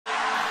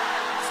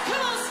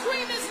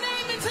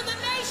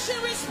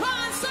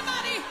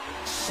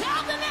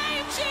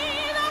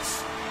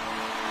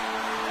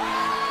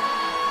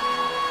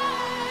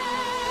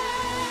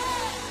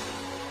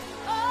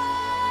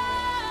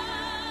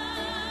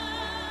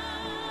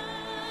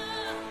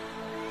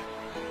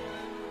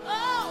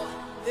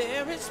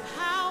There is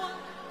power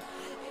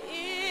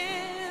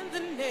in the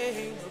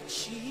name of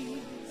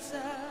Jesus.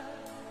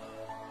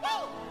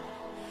 Woo!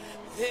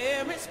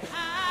 There is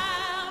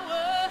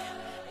power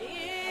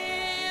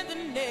in the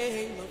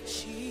name of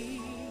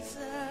Jesus.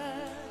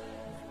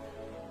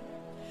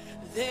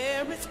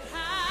 There is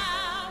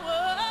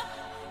power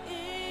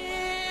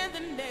in the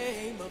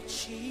name of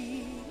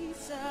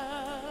Jesus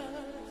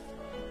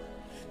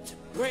to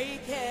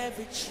break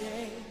every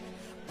chain,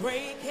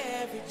 break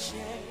every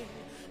chain,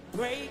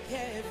 break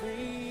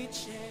every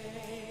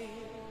chain,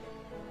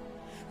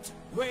 to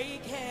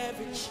break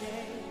every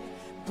chain,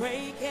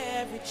 break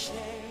every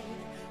chain,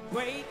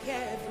 break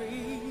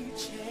every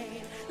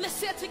chain. Let's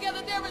say it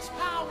together. There is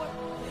power.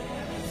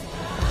 There is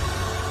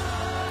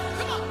power.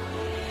 Come on.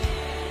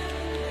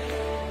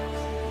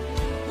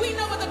 We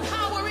know what the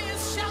power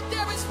is. Shout,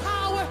 there is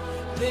power.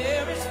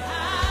 There is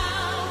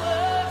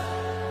power.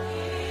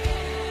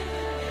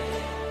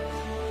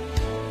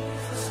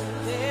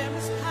 There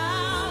is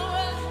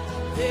power.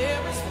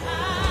 There is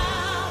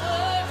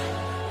power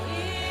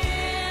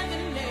in the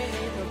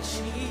name of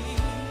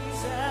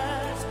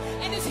Jesus.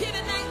 And it's here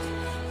tonight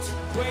to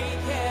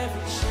break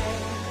every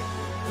chain,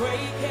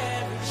 break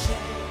every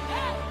chain.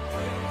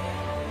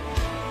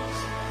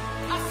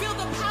 I feel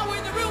the power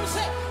in the room.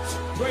 Say, to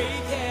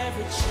break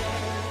every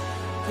chain,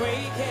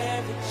 break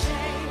every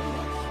chain,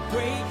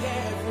 break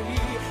every.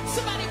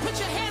 Somebody put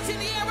your hands in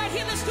the air right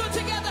here. Let's do it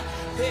together.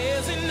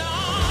 There's an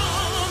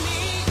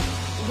army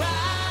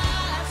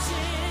rising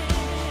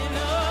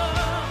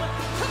up.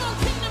 Come on,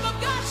 kingdom of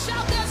God,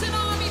 shout, there's an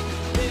army.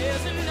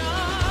 There's an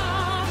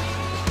army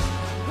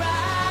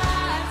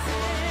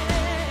rising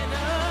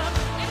up.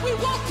 And we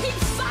won't keep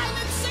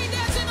silent. Say,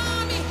 there's an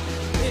army.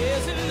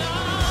 There's an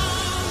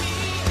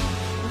army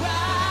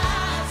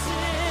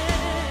rising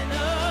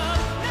up.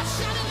 Now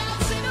shout it out.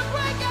 Say, to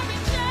break every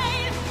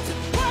chain, to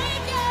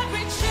break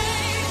every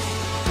chain,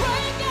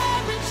 break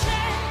every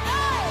chain.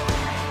 Hey!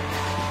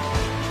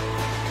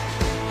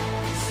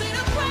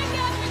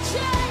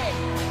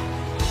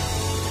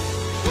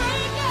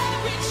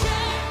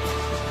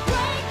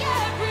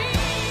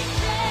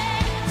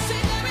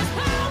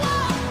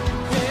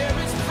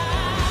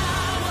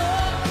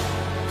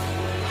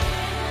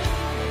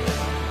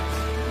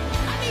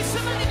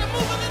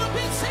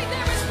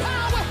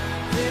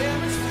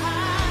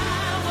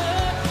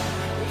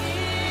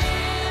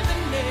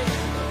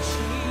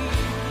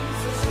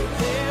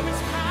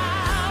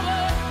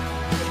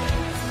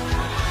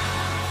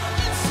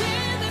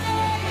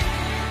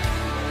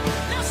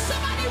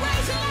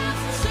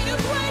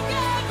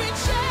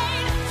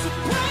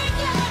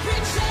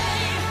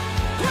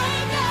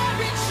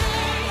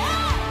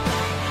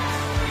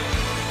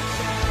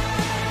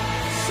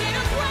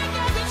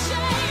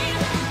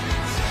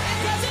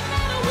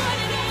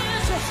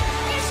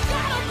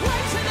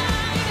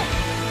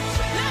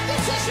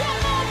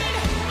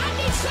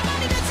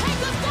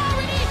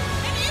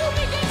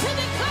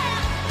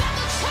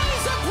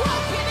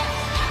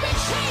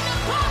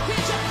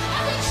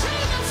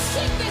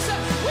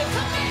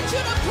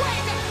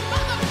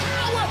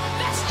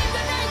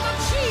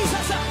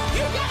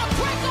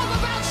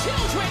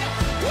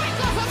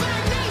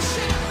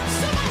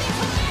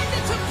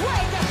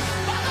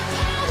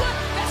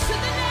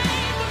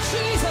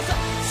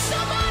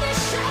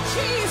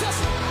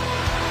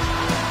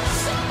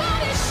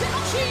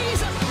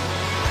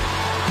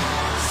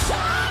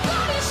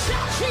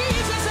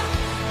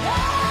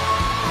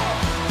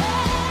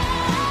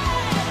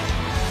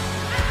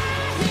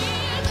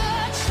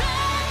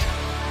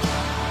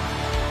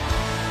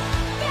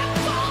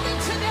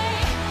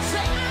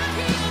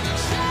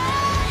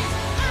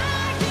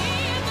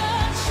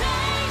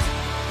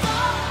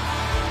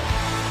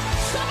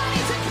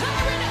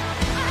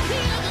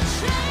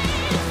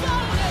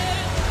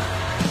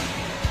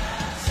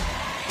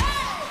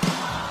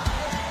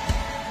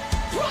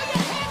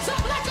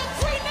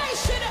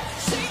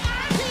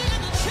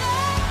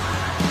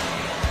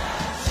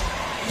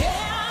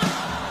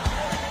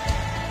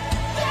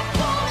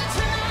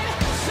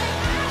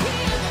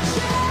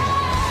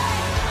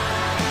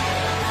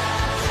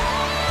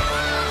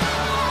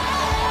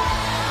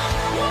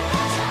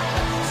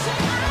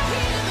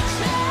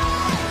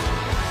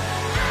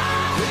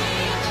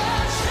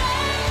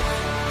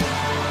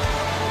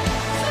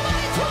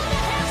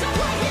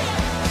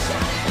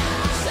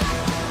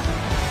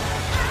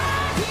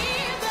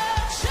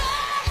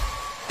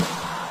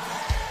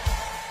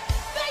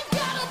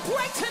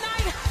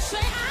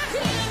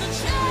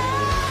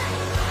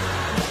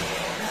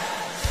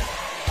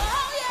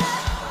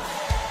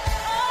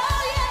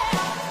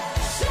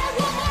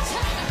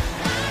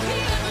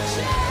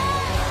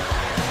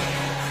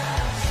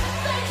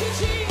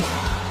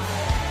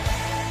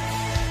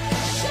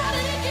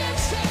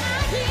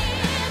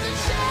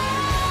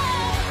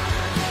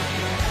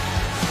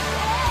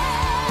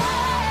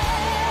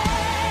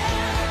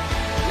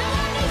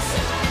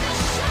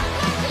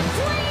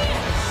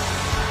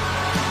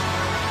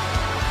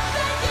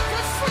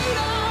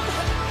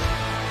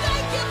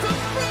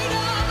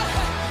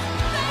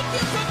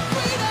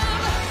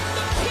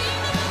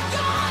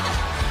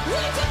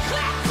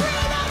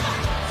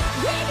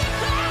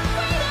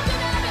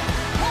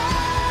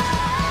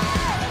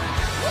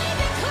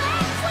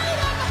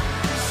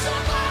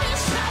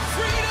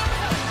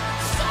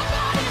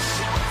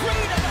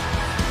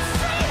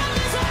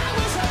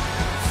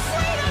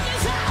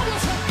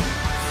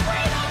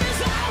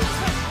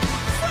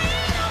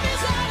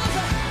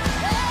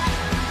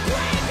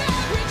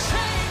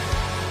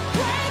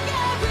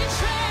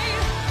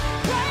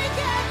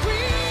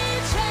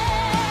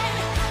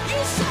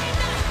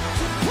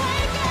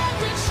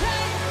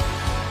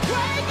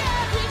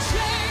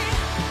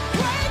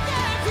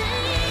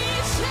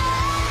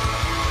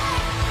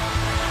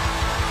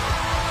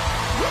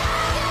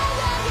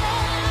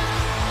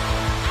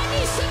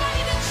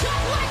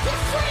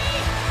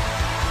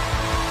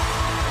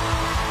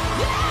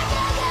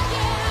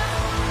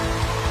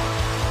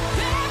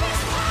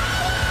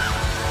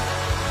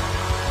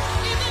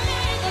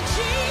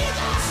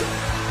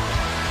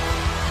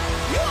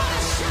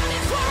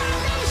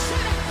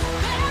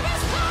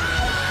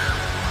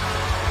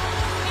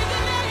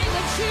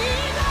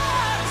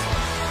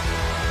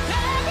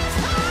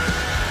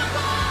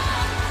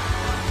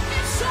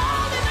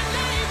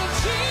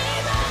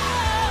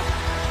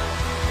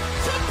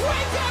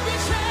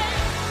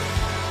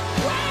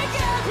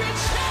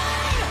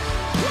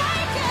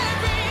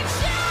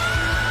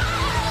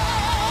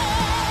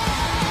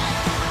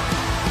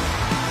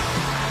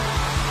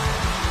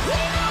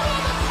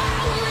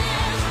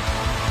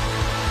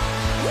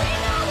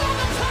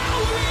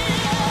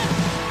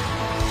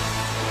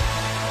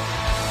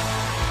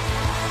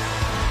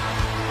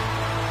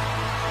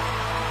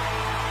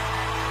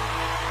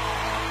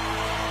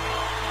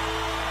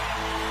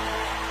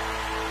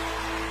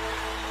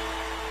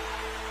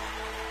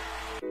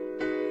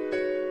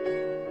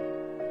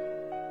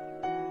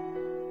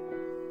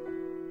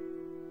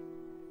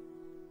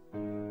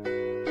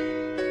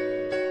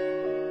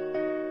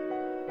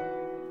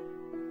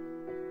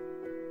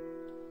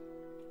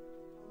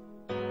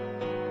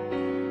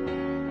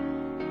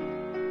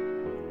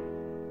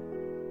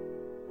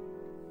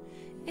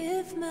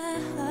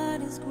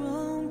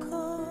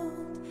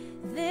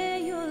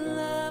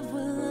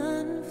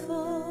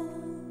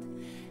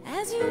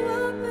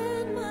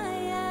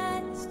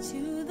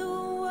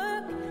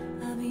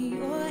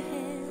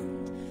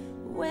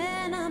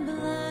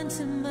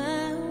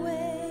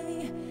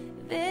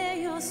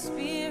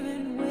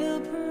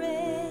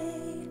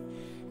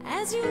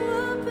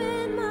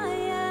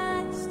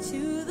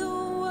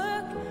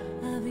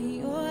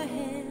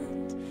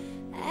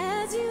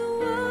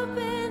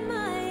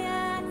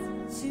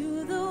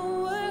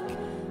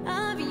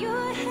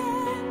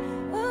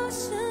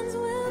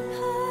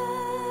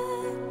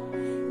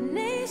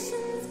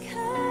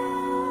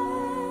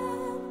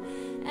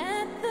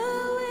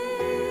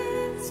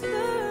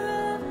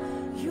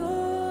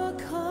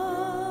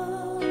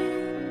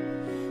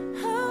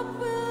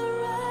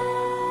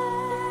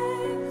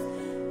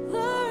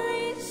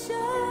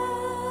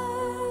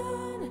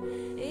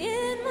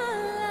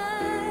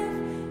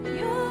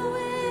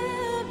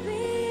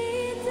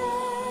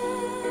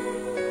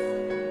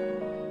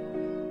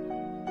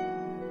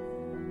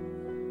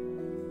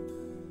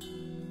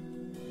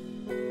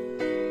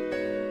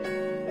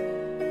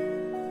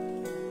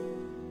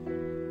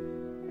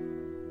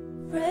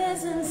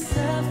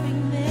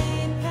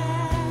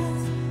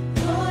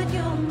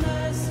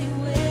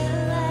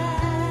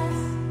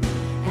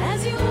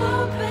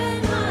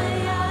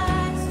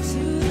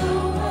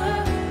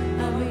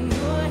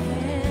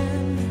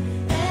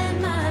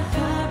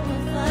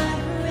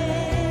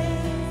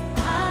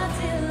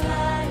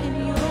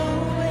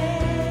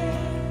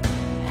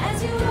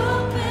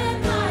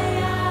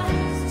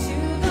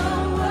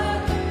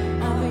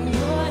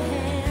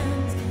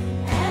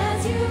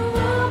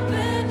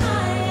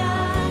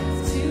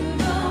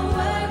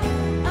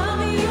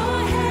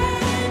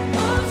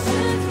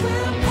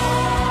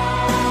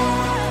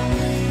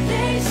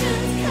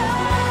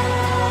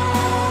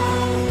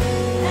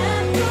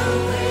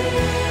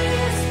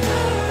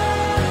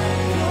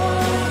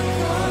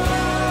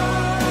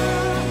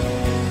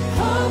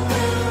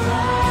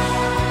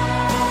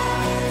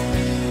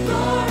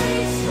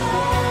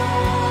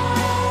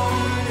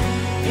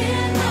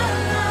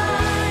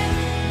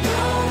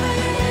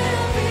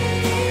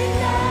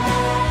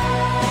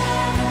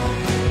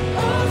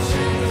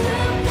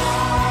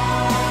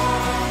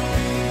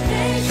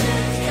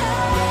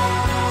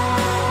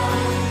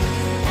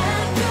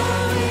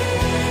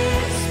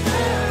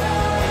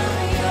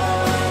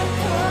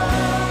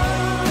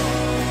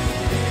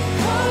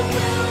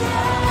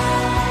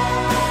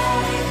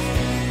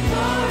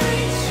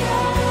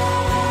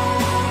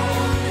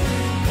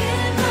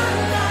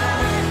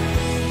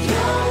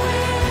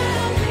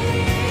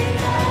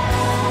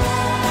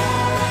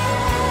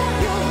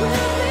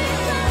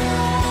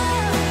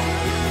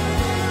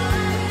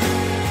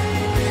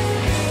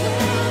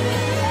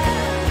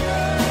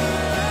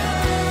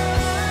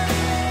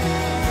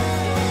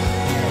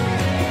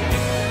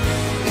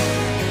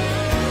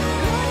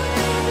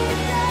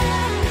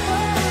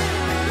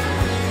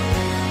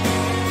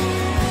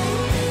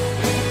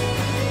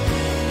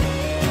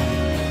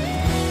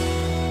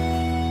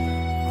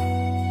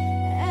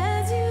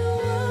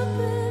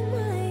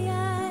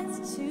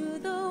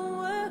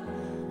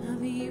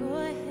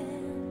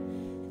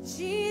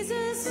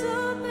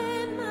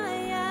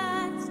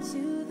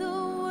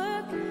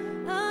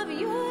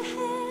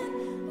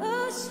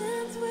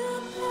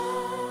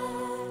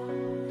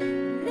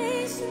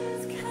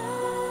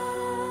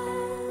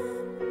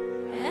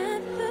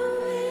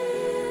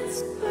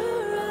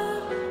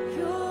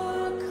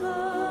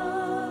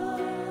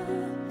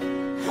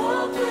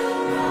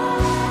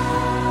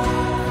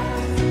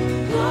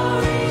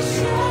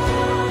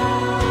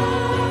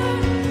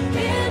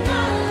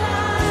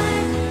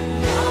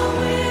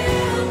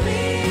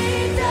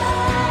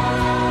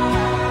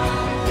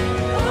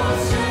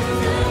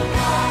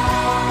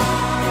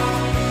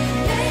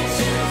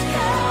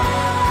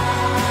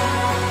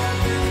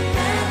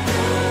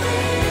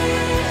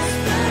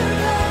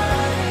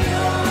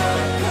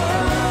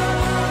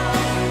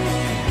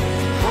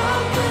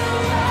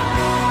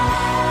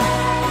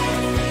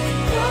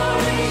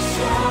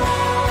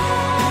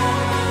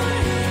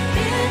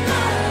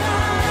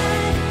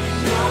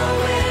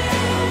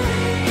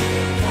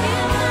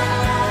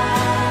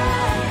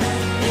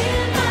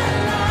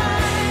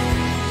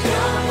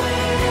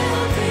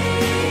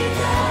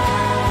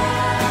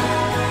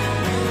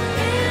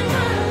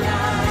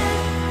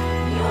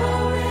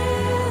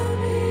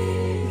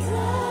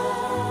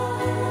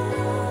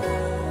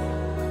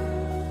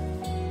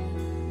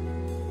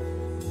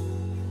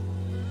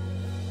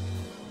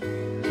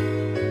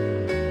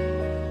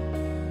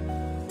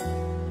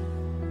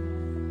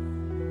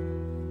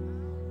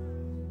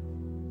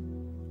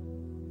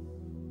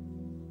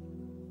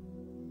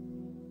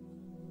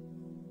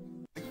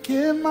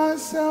 give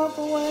myself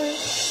away.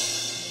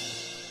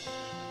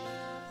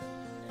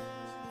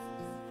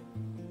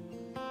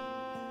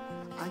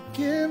 I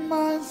give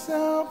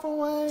myself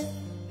away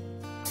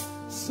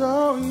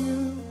so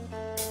you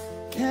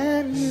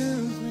can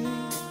use me.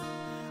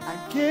 I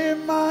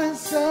give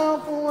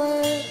myself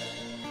away.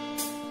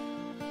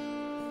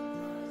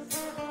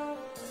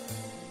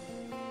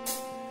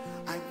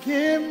 I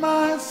give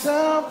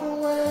myself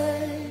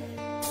away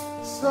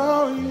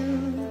so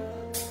you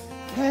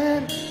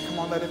can. Come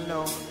on, let him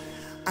know.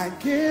 I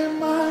give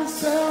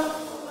myself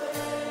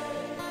away.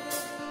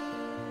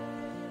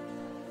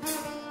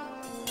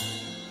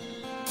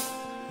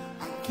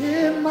 I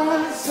give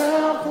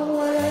myself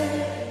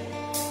away.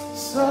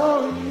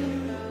 so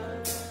you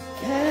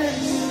can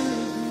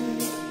use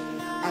me.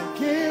 I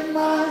give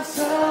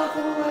myself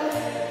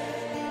away.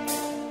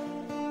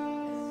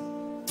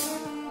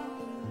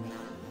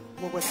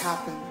 What would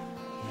happen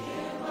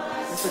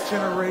if a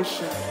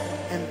generation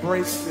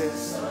embraced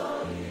this?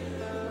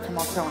 Come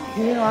on, tell them,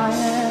 here I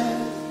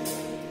am.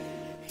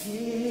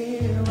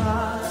 Here I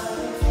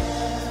am.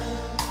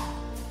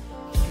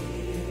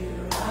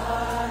 Here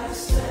I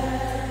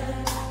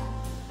stand.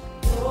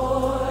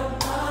 Lord,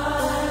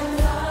 my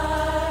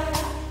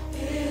life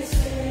is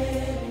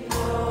in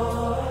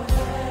your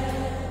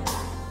hands.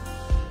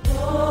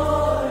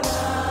 Lord,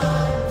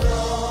 I'm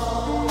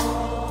longing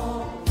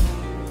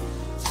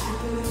to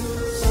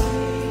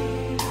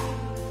see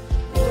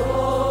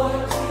your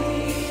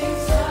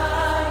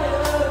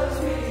desires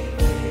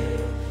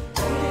revealed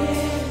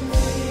in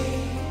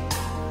me.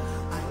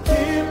 I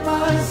give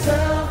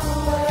myself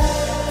away.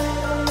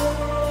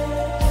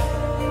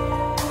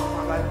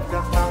 My life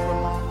does not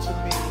belong to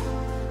me.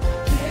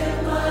 Give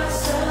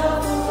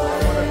myself away. I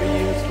want to be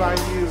used by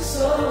you.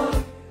 So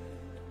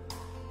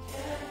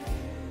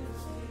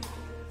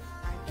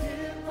I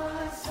give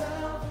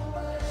myself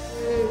away.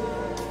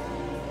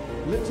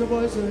 Lift your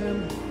voice to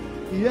him.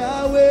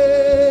 Yahweh,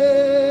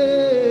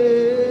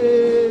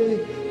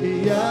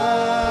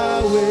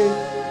 Yahweh,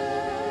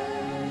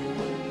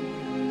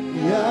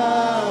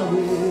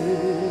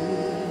 Yahweh,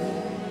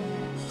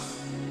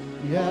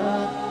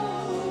 Yahweh.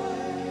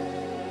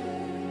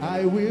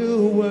 I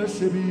will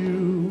worship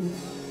you.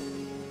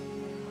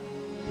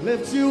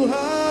 Lift you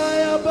high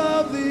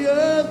above the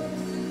earth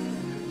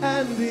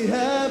and the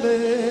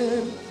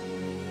heaven.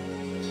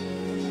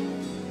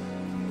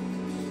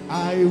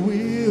 I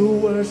will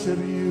worship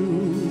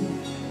you.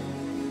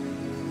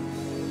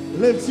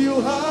 Lift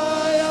you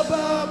high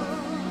above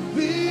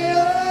the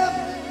earth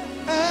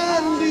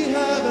and the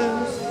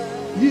heavens.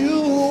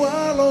 You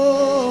are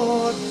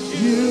Lord.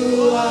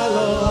 You are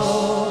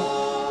Lord.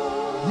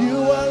 You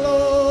are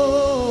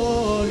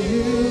Lord.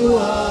 You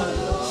are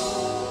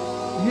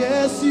Lord.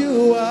 Yes,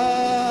 you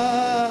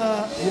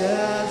are.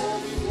 Yes,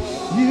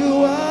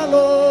 you are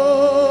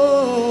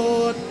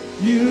Lord.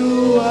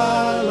 You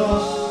are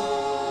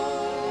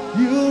Lord.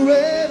 You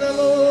reign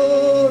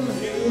alone.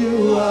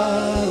 You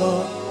are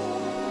Lord.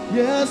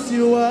 Yes,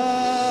 you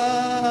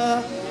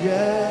are.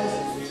 Yes,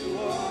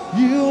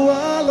 you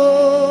are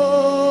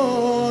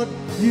Lord.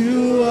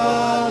 You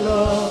are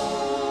Lord.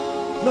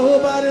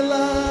 Nobody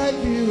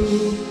like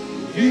you.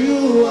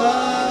 You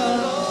are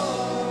Lord.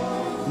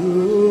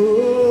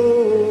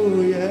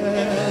 Oh,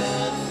 yes.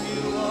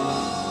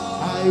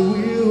 I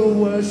will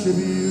worship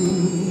you.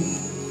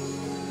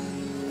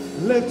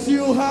 Lift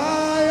you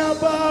high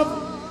above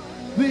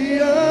the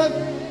earth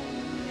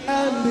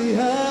and the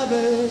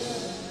heavens.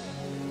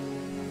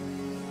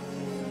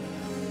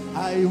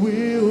 I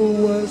will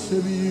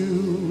worship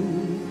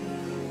you.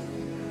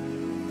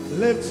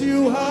 Lift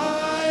you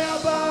high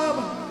above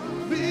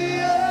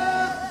the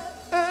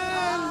earth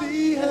and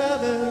the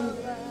heavens.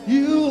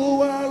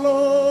 You are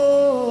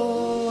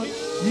Lord.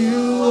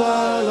 You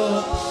are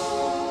Lord.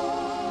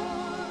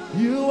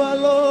 You are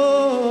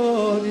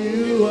Lord.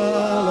 You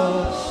are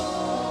Lord.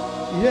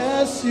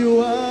 Yes, you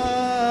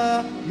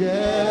are.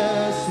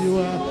 Yes, you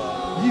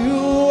are.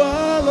 You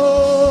are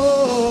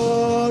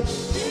Lord.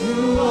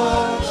 You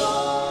are.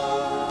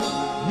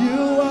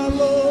 You are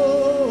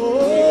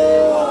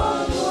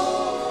Lord.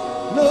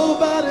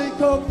 Nobody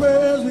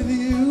compares with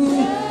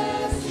you.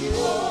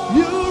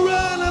 You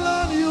reign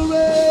alone. You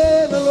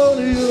reign alone.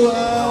 You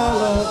are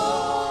Lord.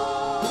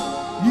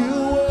 You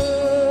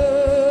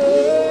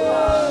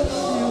are.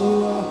 You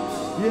are.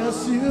 Yes,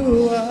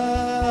 you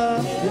are.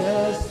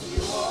 Yes.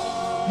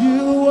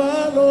 You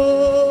are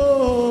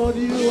Lord.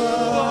 You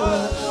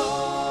are.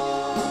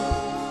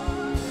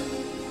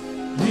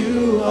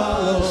 You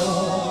are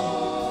Lord.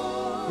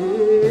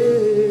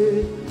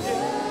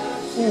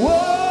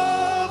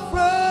 Oh,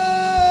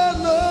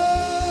 friend,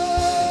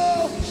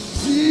 oh,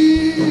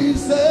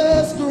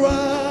 Jesus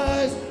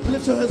Christ.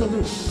 Lift your hands up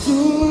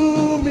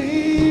to me.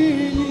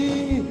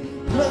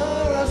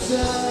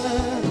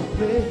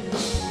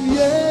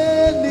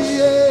 Yeah,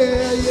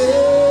 yeah,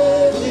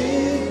 yeah,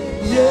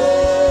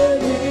 yeah,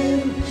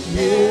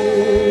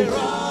 yeah.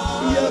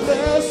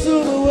 Best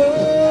of the world.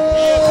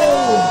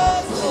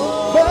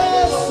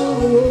 Best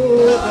of the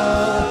world.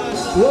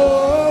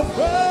 Oh,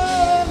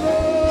 friend,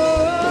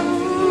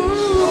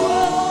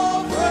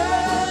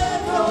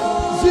 oh,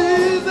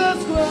 Jesus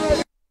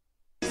Christ.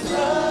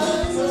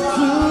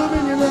 To me,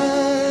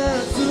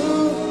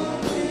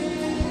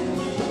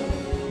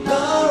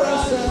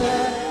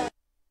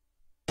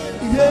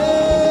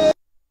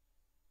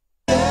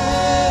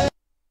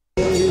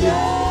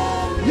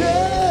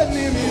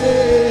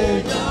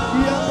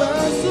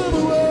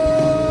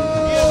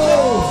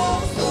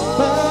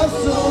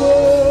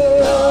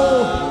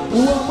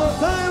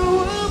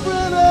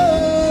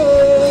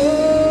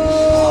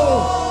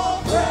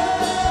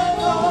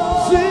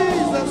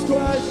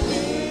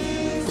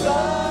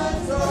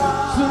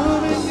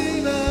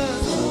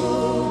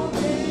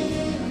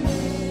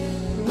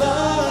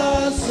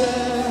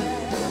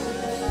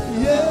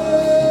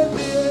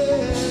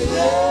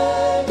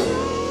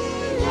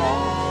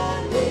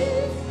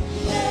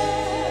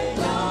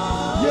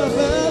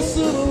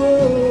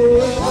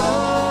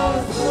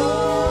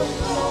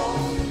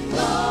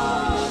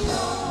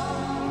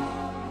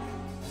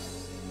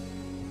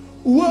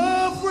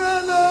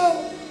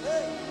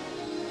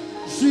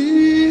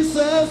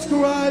 Jesus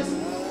Christ.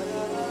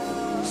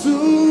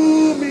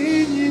 To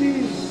me,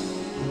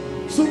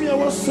 to me, I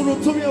was solo,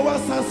 to me, I was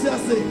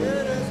sassy.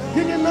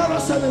 Give me another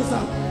sentence.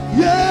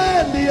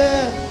 Yeah, in the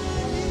air.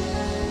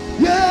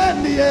 Yeah,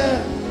 in the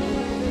air.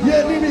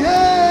 Yeah, in the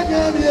air.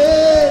 Yeah,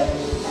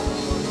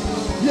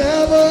 yeah,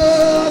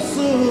 yeah,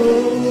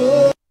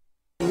 so.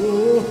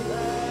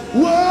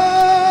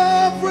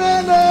 What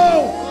friend now?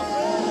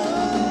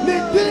 The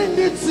King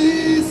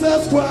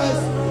Jesus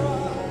Christ.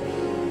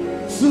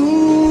 To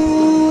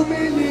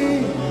me,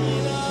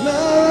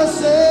 now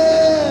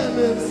send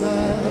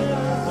inside.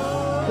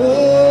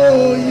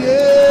 Oh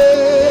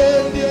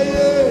yeah,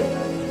 yeah,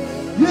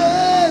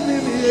 yeah,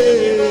 yeah,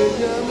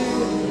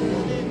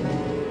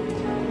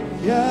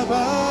 yeah,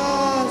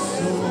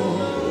 basso.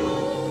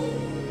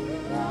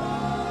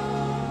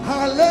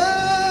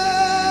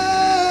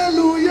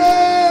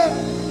 Hallelujah,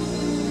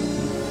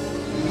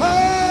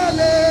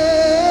 hallelujah,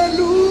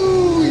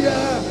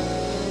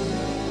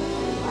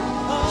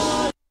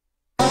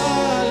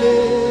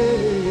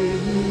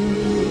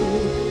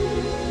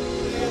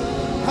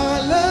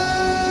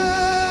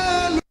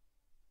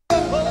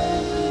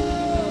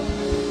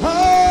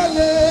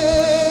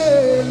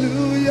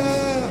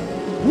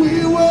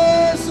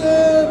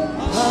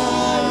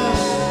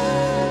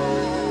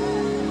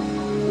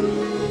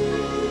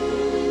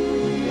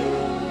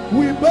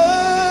 we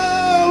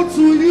bow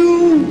to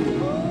you.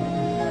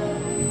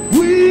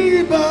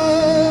 We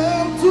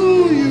bow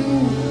to you.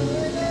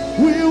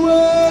 We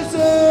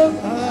worship.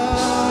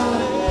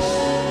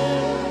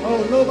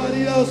 Oh,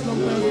 nobody else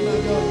compares with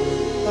that God.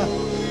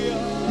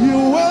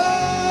 You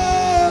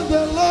are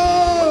the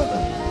Lord.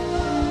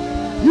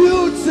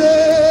 You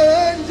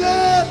change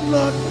it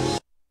not.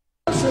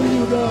 Worship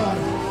you, God.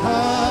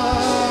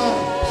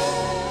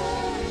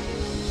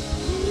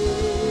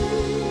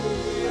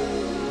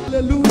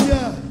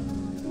 Hallelujah.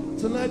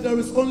 Tonight there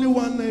is only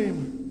one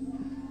name.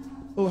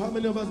 Oh, how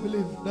many of us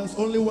believe there's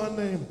only one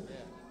name?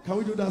 Can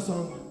we do that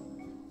song?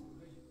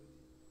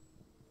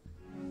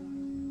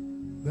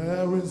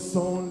 There is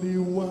only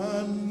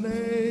one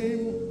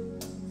name.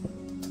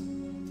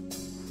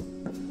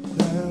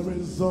 There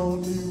is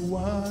only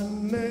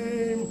one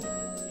name.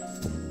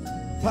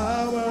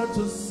 Power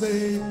to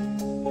save.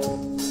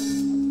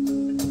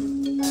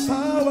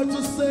 Power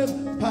to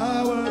save.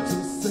 Power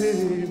to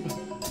save.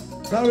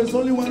 There is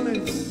only one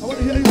name. I want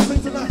to hear you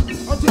sing tonight.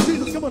 Unto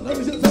Jesus. Come on, let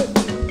me just say.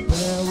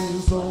 There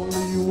is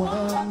only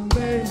one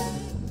name.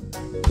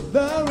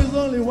 There is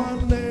only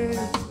one name.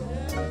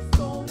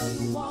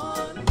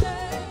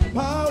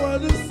 Power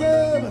to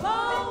save.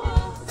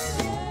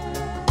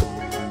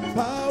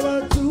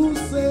 Power to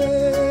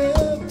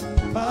save.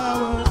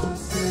 Power to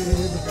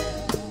save.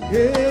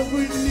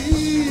 Every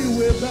knee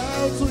will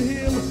bow to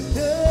him.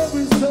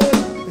 Every step.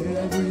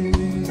 Every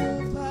knee.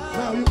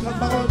 Now you can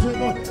bow to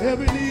him.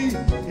 Every knee.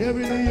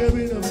 Every knee.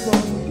 Every knee.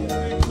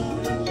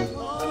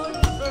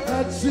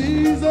 That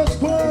Jesus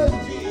Christ.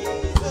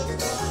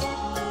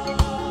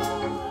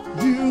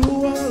 You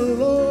are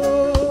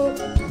Lord.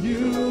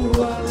 You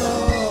are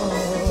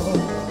Lord.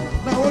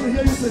 Now I want to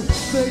hear you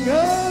say,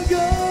 God,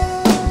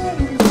 God,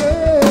 we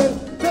say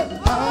that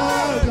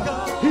our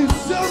God, He's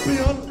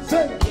champion.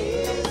 Say,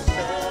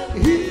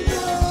 He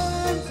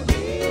reigns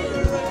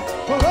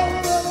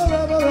forever,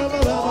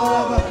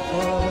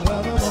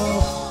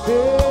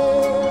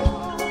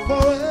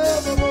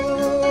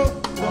 forevermore.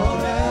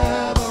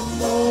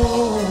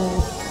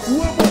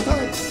 One more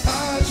time,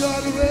 our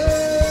God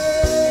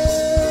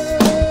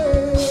reigns.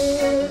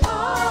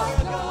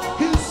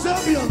 He's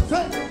champion.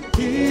 Say,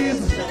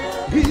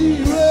 He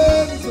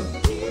reigns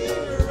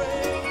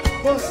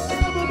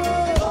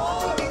forevermore,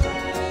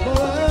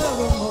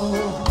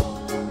 forevermore.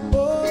 Oh,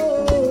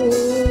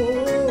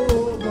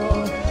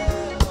 God.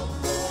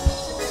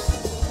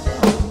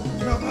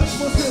 Now,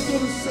 atmosphere is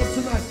going to set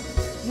tonight.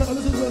 Now,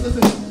 listen to what they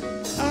say.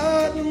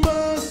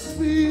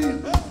 Atmosphere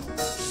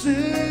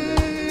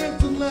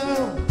shift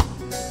now.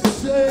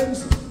 Chains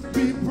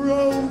be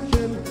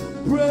broken,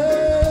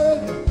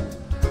 break.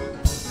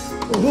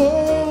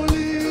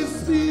 Holy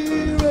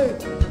Spirit,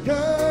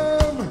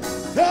 come.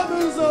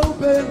 Heavens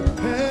open,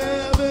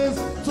 heavens.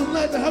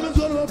 Tonight the heavens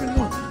are open.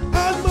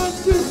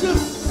 Atmosphere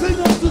shift. Sing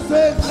up to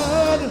say,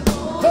 God.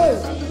 Hey,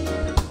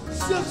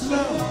 shift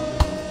now.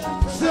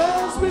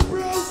 Chains be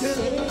broken.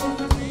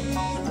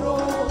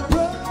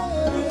 Break.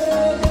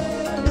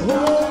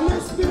 Holy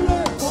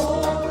Spirit.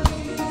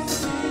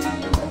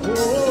 Oh,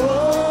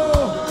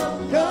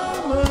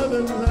 come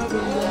heaven,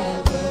 heaven,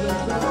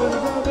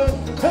 heaven.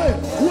 Hey,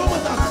 one more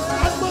time.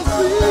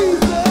 Atmosphere.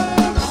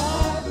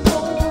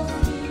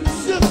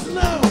 Shift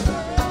now.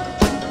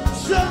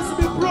 Chains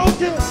be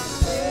broken.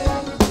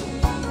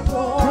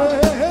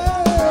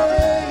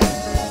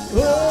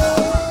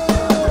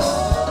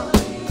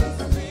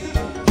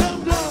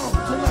 Come down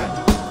tonight.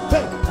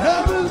 Hey,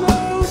 heaven's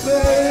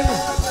open.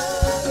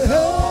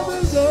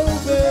 Heaven's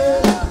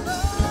open.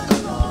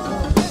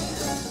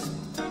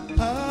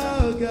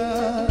 Our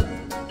God,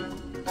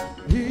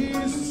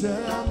 He's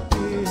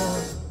champion.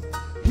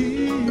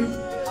 He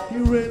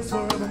reigns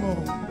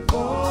forevermore.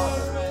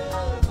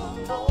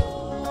 Forevermore.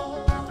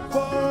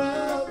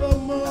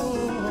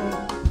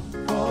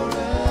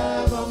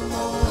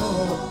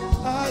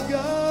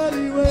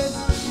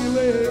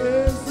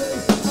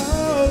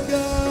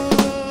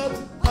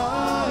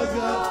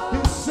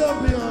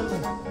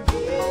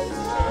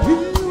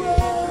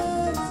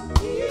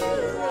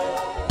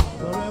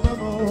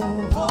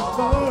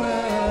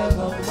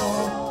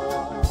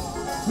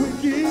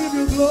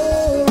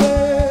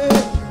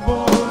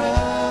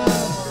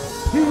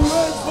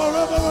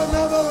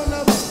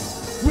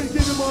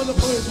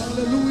 the praise.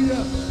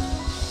 Hallelujah.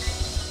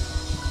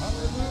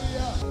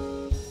 Hallelujah.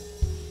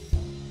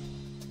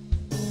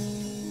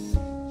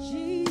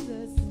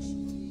 Jesus,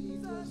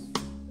 Jesus,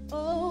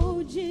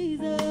 oh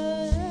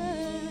Jesus,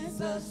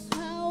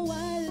 how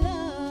I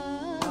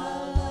love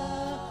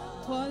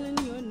calling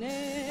your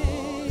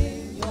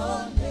name,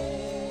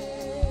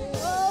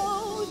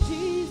 oh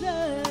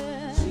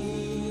Jesus,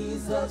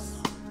 Jesus,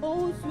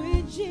 oh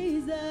sweet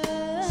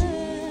Jesus,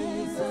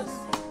 Jesus,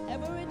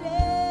 every day.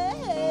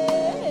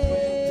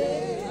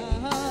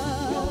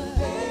 Your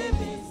name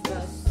is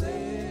the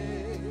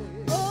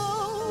same.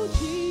 Oh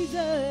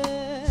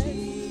Jesus,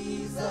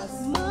 Jesus,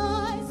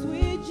 my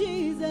sweet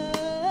Jesus,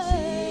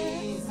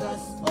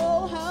 Jesus,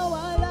 oh how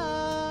I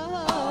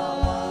love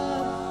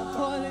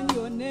calling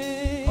your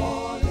name,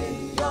 oh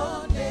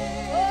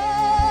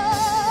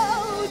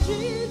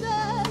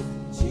Jesus,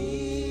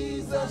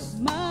 Jesus,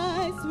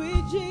 my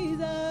sweet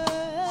Jesus,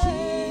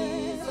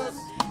 Jesus,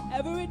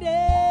 every day.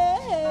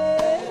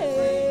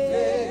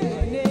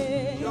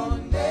 Your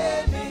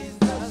name is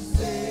the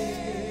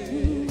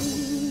same.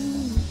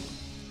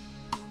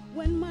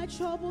 When my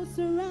troubles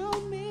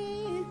surround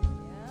me,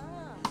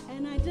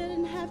 and I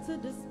didn't have to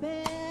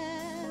despair,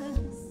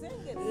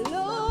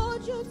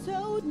 Lord, you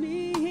told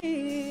me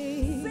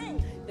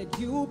that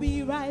you'll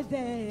be right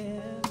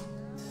there.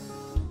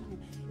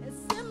 It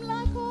seemed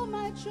like all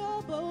my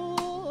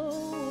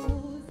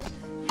troubles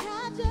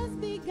had just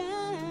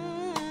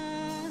begun,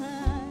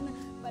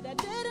 but I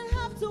didn't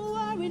have to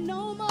worry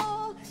no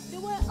more. They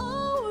were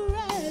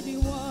already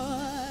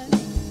won.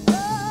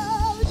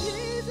 Oh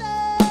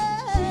Jesus,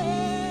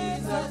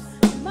 Jesus,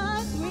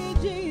 my sweet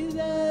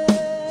Jesus,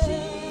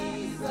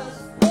 Jesus,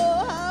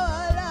 oh how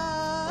I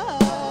love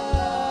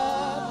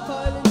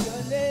calling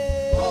your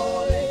name,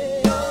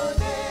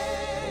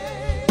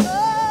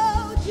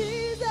 oh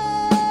Jesus,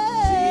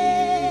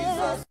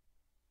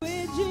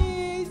 sweet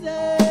Jesus,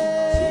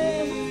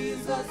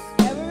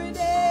 every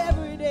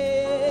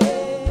day,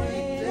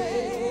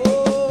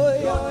 oh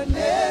your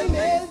name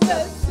is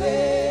the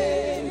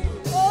same,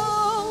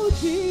 oh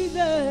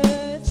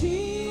Jesus,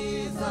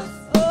 Jesus,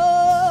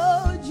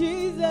 oh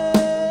Jesus,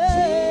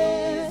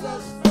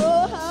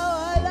 oh how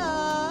I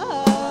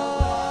love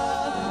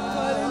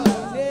calling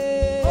your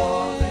name,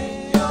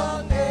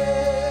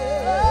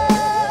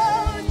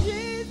 oh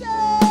Jesus,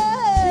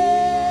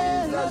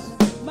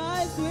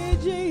 my sweet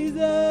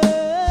Jesus,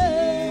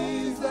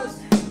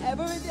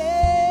 every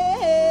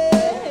day,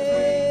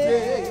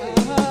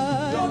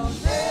 your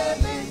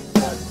name is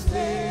the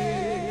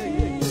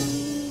same.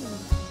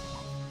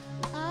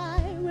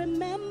 I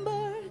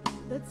remember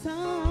the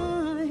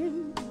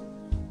time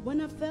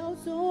when I felt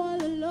so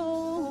all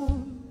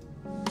alone,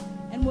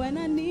 and when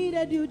I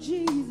needed you,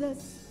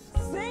 Jesus,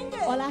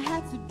 all I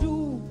had to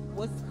do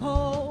was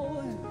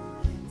call.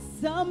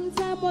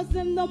 Sometime was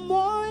in the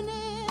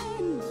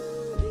morning,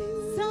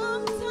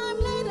 sometime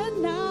late at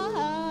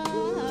night,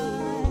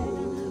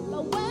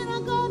 but when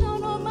I got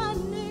down on my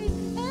knees,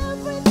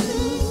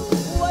 everything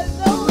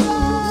was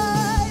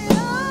alright.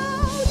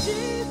 Oh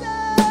Jesus,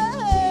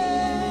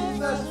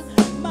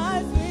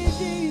 my sweet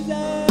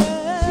Jesus,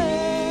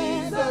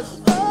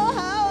 oh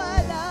how I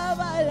love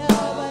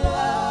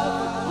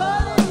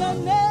calling your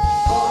name,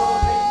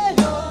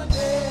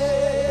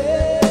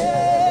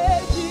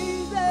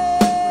 Jesus,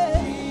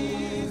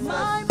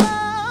 my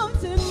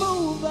mountain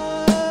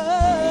mover,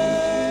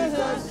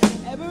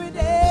 every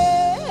day.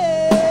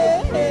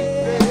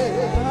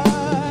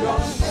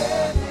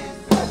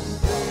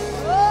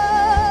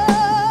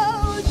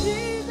 Oh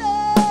Jesus,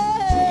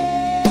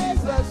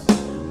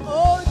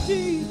 oh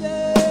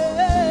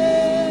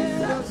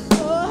Jesus,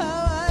 oh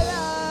how I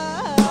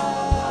love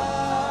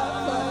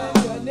calling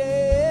your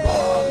name,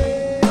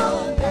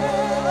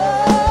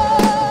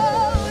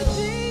 oh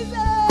Jesus,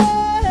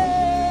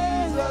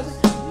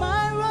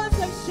 my rose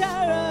of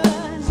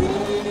Sharon, my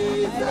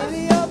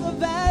lily of the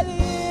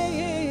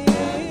valley,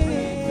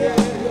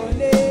 your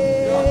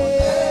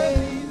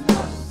name,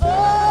 oh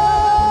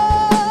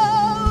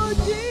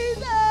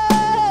Jesus,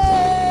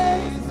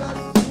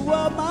 you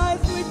are my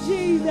sweet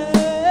Jesus,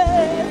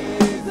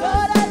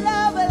 Lord, I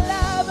love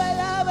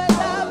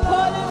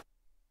calling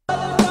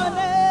your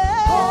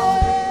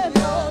name,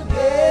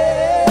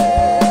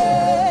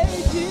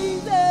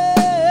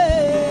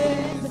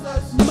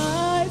 Jesus,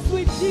 my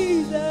sweet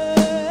Jesus,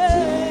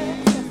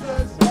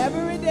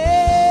 every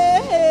day,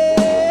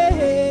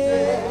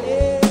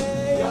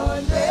 your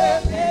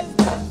name is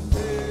the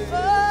same.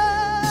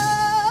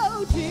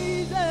 Oh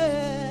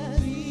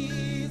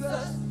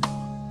Jesus,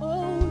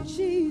 oh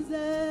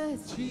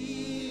Jesus,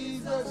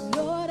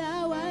 Lord,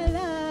 how I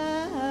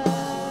love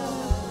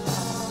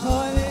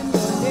calling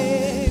your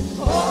name,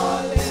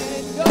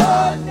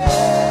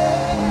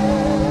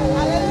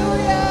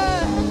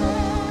 hallelujah.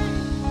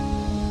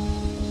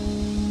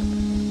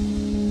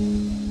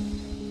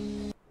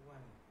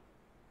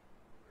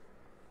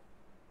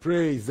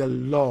 Praise the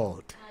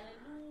Lord.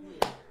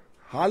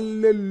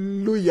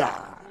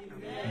 Hallelujah.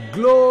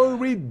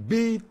 Glory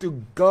be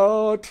to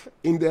God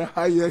in the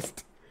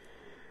highest.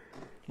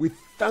 We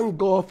thank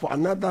God for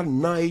another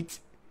night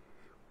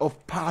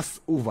of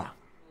Passover.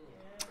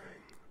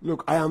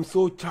 Look, I am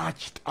so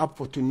charged up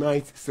for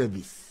tonight's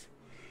service.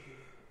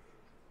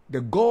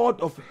 The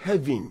God of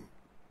heaven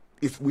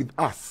is with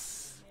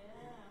us.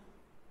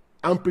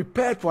 I'm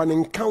prepared for an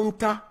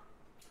encounter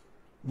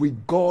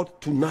with God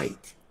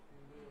tonight.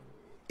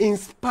 In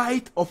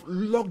spite of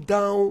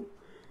lockdown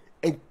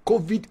and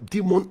COVID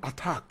demon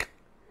attack,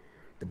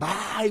 the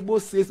Bible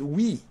says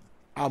we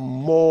are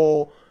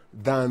more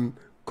than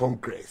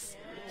conquerors.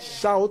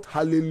 Shout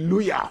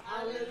hallelujah.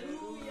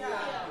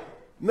 Hallelujah.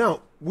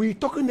 Now, we're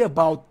talking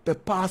about the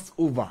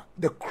Passover,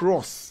 the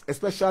cross,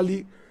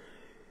 especially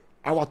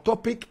our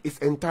topic is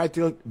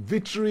entitled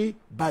Victory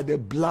by the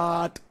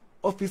Blood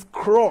of His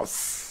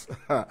Cross.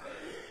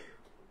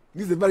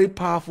 This is a very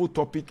powerful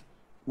topic.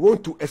 We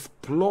want to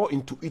explore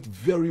into it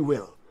very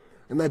well.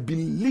 And I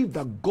believe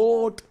that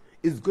God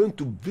is going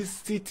to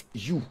visit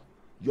you,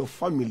 your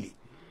family.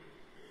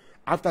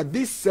 After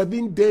these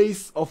 7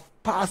 days of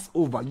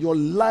Passover, your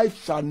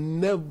life shall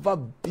never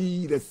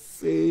be the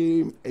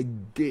same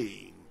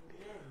again.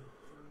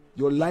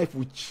 Your life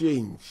will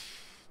change.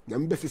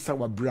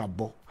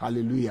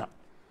 Hallelujah.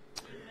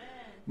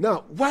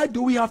 Now, why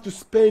do we have to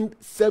spend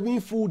 7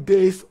 full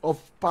days of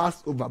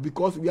Passover?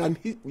 Because we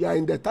are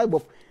in the time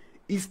of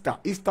Easter.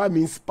 Easter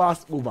means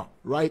Passover,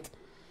 right?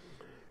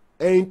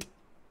 And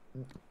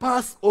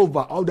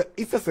Passover, or the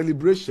Easter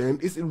celebration,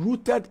 is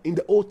rooted in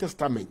the Old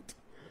Testament.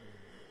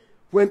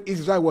 When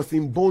Israel was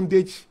in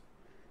bondage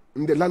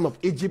in the land of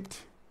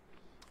Egypt,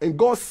 and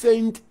God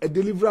sent a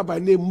deliverer by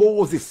name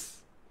Moses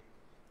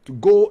to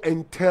go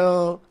and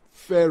tell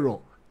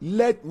Pharaoh,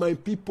 let my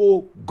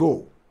people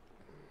go.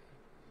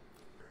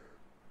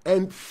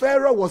 And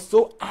Pharaoh was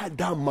so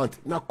adamant.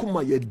 I'll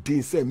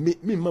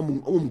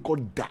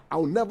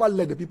never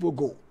let the people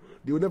go.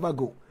 They will never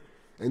go.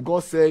 And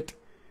God said,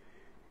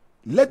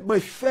 let my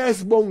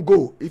firstborn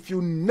go. If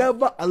you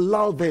never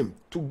allow them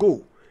to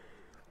go,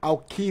 I'll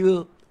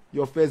kill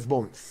your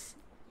firstborns.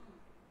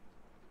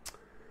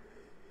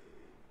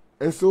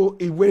 And so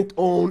it went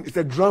on. It's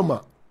a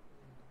drama,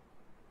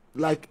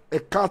 like a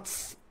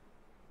cat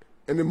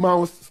and a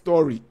mouse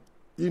story,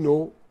 you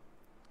know.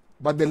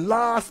 But the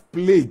last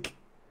plague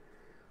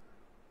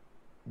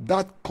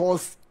that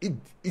caused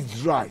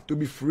Israel to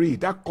be free,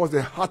 that caused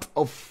the heart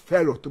of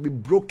Pharaoh to be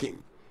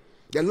broken.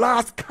 The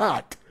last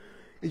card,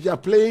 if you are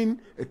playing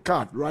a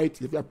card, right?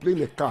 If you are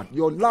playing a card,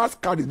 your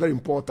last card is very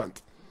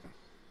important.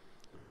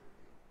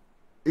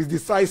 It's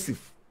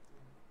decisive.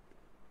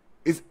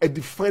 It's a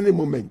defining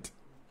moment.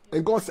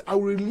 And God said, I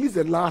will release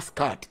the last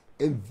card.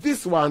 And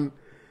this one,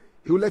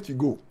 He will let you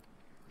go.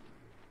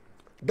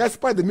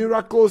 Despite the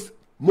miracles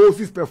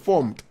Moses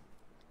performed,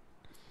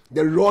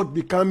 the rod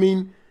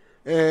becoming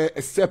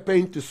a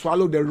serpent to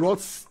swallow the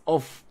rods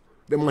of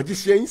the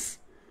magicians,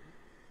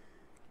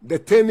 the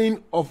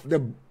turning of the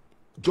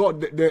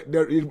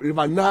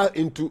river Nile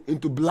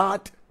into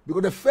blood,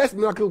 because the first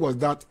miracle was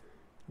that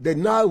the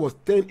Nile was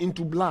turned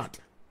into blood.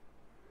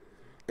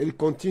 And it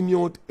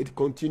continued,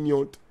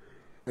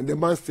 and the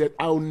man said,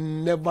 I'll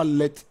never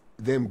let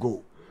them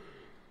go.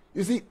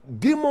 You see,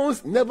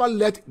 demons never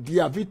let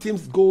their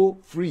victims go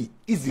free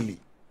easily.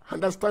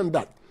 Understand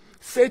that.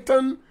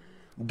 Satan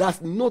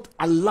does not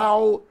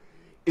allow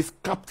his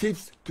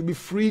captives to be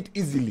freed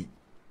easily.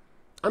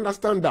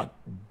 Understand that.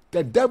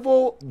 The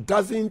devil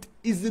doesn't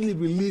easily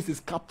release his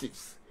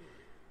captives.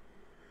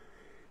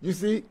 You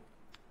see,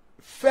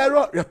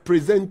 Pharaoh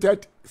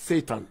represented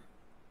Satan.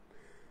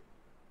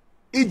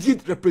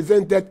 Egypt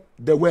represented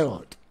the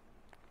world.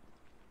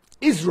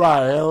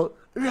 Israel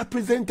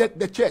represented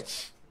the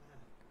church.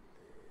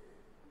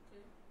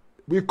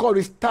 We call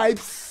it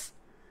types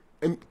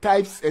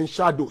and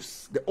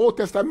shadows. The Old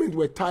Testament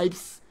were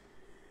types,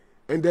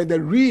 and then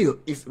the real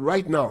is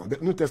right now, the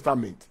New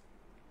Testament.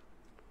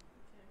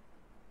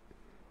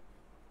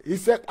 He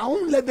said, I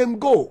won't let them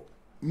go.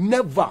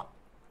 Never.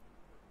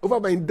 Over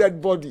my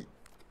dead body.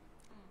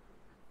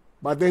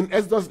 But then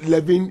Exodus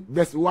 11,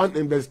 verse 1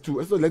 and verse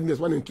 2. Exodus 11, verse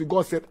 1 and 2.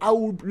 God said, I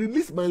will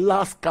release my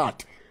last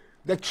card,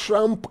 the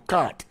trump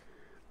card.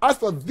 As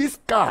for this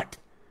card,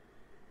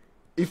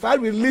 if I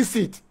release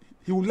it,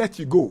 He will let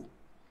you go.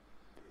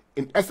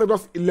 In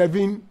Exodus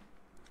 11,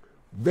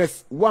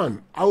 verse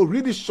 1. I will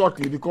read it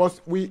shortly because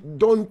we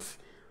don't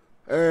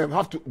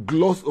have to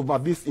gloss over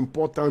this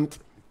important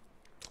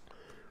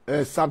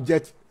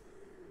subject.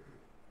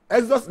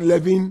 Exodus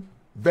 11,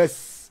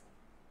 verse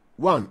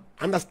 1.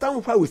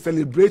 Understand why we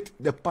celebrate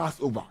the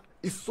Passover.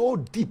 It's so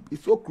deep.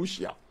 It's so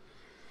crucial.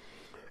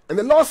 And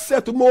the Lord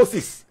said to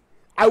Moses,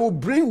 I will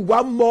bring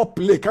one more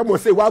plague. Come on,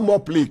 say one more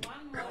plague.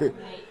 One more plague.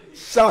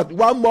 Shout,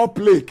 one more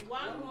plague.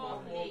 One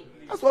more plague.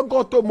 That's what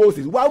God told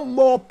Moses. One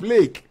more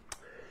plague.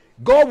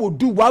 God will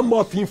do one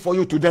more thing for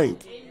you today.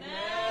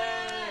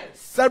 Amen.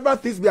 Several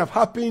things may have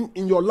happened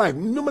in your life.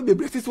 No matter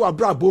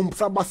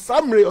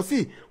the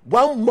see,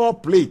 one more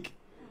plague.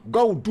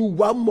 God will do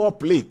one more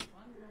plague.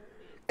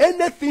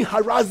 Anything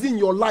harassing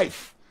your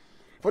life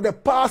for the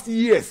past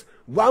years,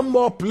 one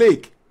more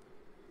plague.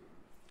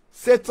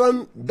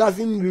 Satan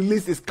doesn't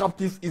release his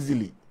captives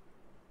easily.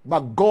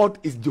 But God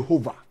is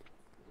Jehovah.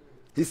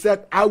 He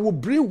said, I will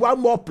bring one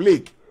more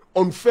plague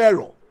on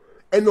Pharaoh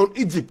and on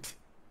Egypt.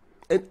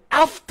 And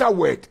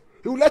afterward,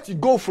 he will let you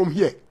go from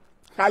here.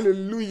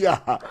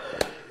 Hallelujah.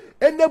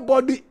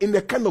 Anybody in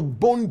a kind of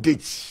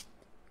bondage,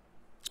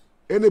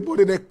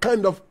 anybody in a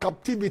kind of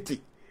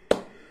captivity,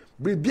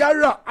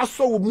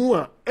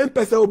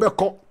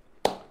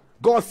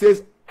 God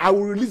says, I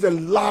will release the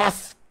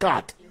last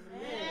card,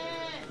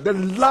 the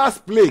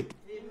last plague,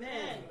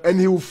 and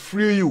he will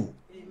free you.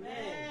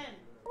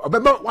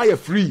 Remember why you're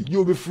free,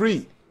 you'll be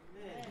free.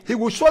 He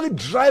will surely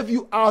drive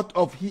you out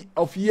of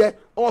here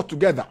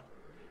altogether.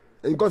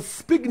 And God,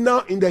 speak now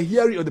in the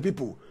hearing of the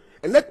people,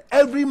 and let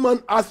every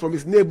man ask from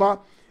his neighbor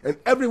and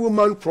every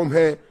woman from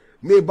her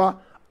neighbor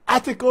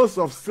articles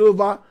of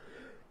silver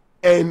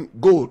and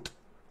gold.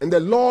 And the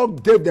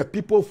Lord gave the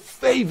people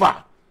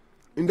favor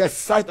in the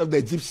sight of the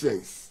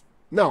Egyptians.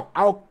 Now,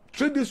 I'll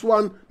treat this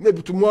one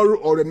maybe tomorrow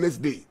or the next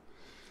day.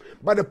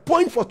 But the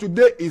point for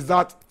today is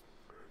that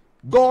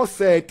God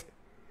said,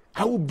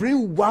 I will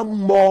bring one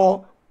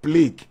more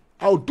plague.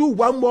 I'll do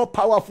one more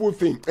powerful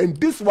thing. And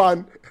this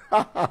one,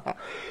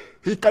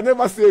 he can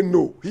never say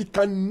no. He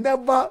can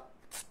never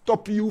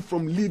stop you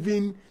from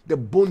leaving the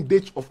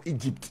bondage of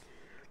Egypt,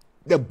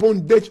 the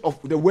bondage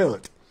of the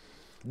world,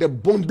 the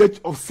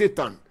bondage of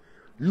Satan,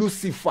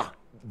 Lucifer,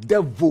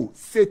 devil,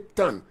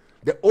 Satan,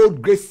 the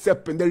old great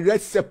serpent, the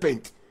red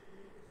serpent.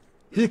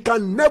 He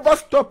can never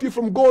stop you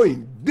from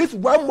going. This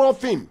one more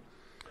thing,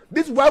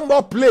 this one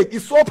more plague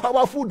is so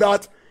powerful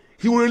that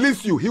he will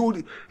release you. He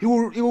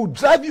will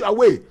drive you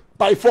away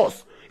by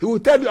force. He will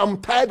tell you,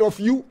 I'm tired of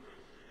you.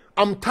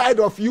 I'm tired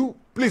of you.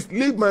 Please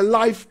leave my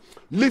life,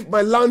 leave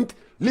my land,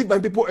 leave my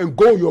people, and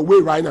go your way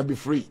right now and be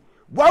free.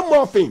 One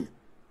more thing.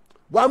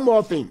 One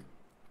more thing.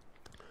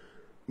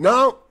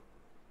 Now,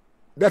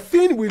 the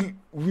thing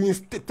we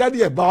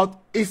study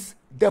about is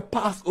the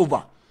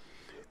Passover.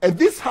 And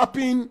this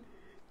happened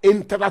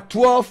in chapter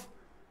 12,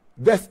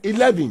 verse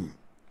 11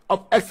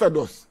 of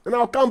Exodus. And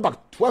I'll come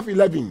back,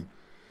 12:11.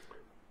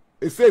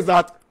 It says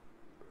that,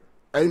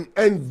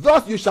 and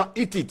thus you shall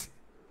eat it,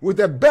 with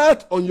a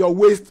belt on your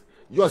waist,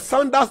 your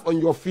sandals on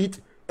your feet,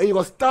 and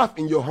your staff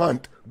in your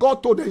hand.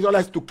 God told the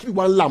Israelites to kill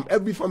one lamb,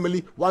 every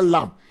family, one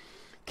lamb.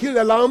 Kill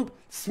the lamb,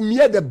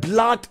 smear the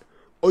blood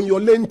on your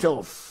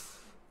lintels,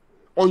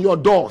 on your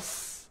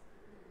doors.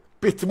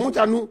 Pity,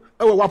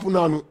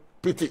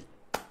 pity.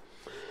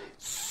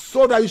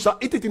 So that you shall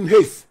eat it in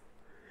haste.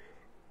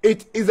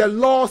 It is a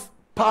Lord's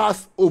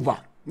Passover.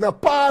 Now,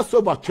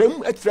 Passover,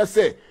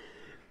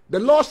 the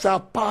Lord shall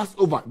pass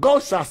over.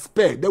 God shall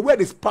spare. The word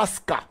is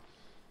Pascha.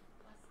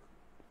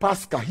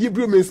 Pascha.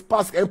 Hebrew means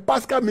Pascha. And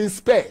Pascha means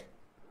spare.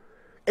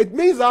 It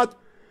means that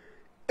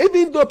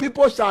even though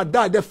people shall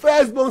die, the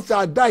firstborn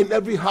shall die in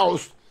every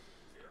house,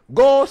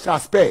 God shall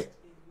spare.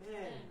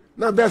 Amen.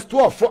 Now verse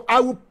 12. For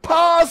I will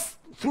pass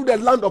through the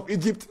land of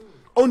Egypt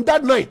on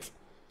that night,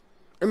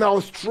 and I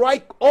will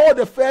strike all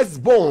the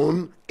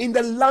firstborn in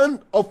the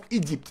land of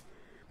Egypt,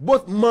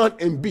 both man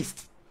and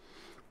beast.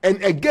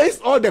 And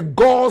against all the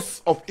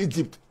gods of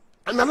Egypt.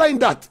 Underline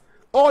that.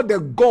 All the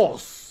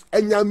gods.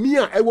 And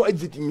Yamia,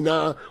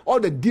 all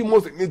the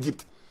demons in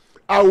Egypt.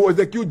 I will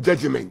execute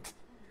judgment.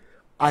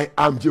 I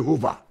am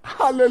Jehovah.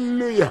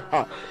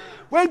 Hallelujah.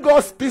 When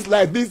God speaks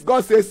like this,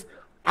 God says,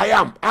 I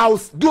am. I'll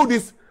do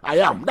this. I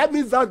am. That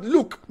means that,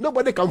 look,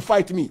 nobody can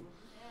fight me.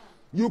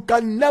 You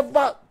can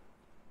never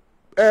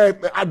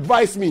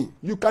advise me.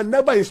 You can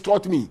never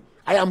instruct me.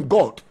 I am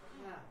God.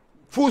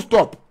 Full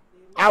stop.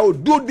 I will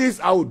do this,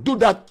 I will do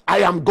that. I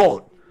am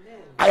God. Amen.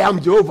 I am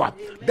Jehovah.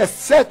 Amen. The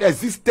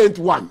self-existent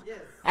one. Yes.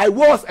 I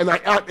was and I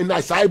am and I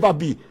shall ever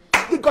be.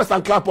 Because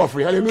I'm clap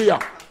offering. Hallelujah.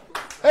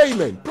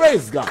 Amen.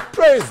 Praise God.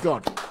 Praise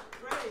God.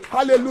 Praise.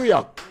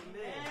 Hallelujah.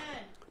 Amen.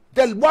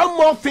 Then one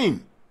more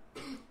thing.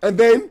 And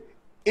then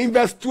in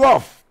verse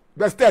 12,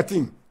 verse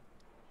 13.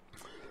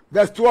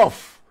 Verse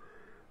 12.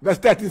 Verse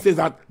 13 says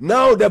that,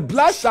 now the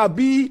blood shall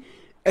be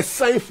a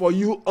sign for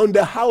you on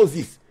the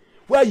houses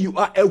where you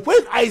are, and when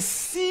I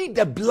see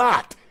the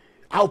blood,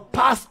 I'll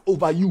pass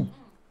over you.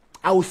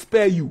 I will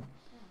spare you.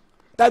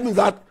 That means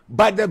that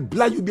by the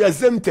blood you'll be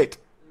exempted.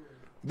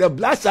 The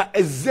blood shall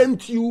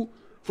exempt you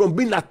from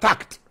being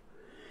attacked.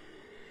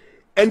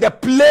 And the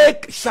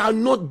plague shall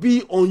not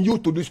be on you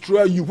to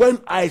destroy you when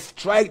I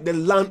strike the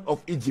land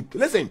of Egypt.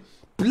 Listen,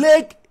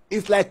 plague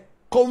is like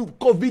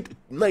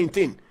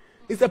COVID-19.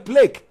 It's a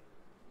plague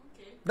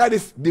that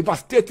is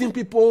devastating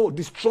people,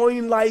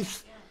 destroying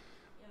lives.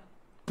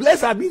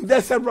 Places have been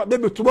there several.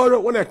 Maybe tomorrow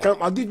when I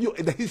come, I'll give you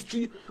the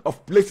history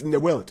of place in the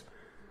world.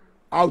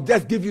 I'll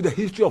just give you the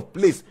history of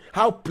place.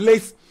 How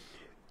place,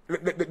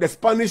 the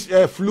Spanish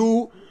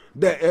flu,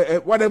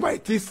 whatever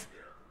it is,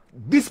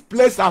 this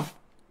place have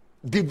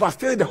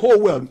devastated the whole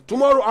world.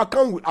 Tomorrow I'll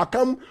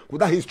come with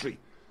that history.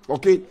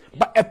 Okay?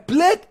 But a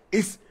plague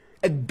is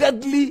a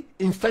deadly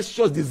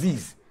infectious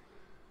disease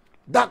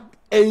that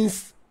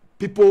ends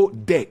people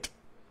dead.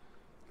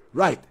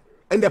 Right?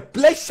 And the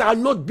plague shall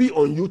not be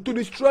on you to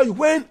destroy you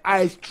when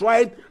I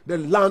strike the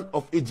land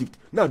of Egypt.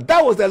 Now,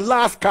 that was the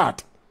last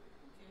card.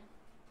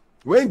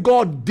 When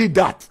God did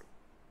that,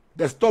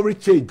 the story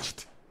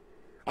changed.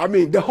 I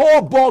mean, the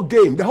whole ball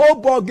game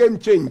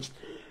changed.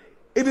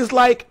 It is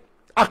like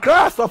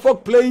Accra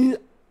Suffolk playing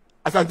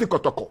Asante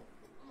Kotoko.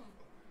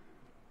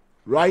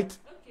 Right?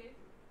 Okay.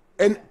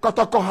 And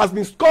Kotoko has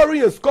been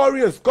scoring and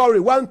scoring and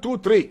scoring. 1, 2,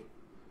 3.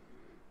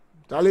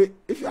 Charlie,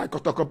 if you are a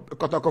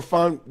Kotoko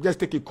fan, just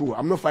take it cool.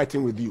 I'm not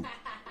fighting with you.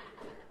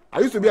 I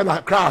used to be an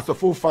Accra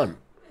Suffolk fan.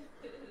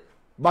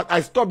 But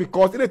I stopped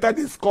because anytime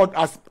they scored,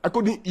 I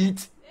couldn't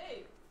eat.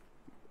 Hey.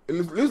 It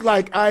looks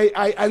like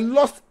I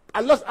lost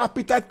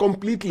appetite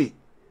completely.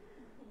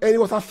 And it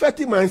was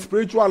affecting my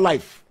spiritual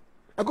life.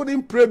 I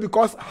couldn't pray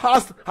because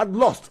Hearts had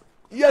lost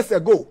years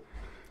ago.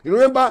 You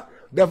remember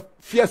the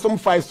fearsome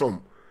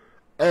fivesome,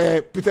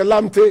 Peter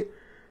Lamte,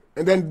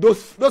 and then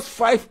those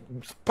 5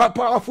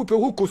 powerful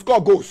people who could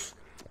score goals.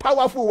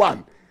 Powerful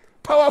one.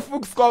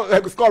 Powerful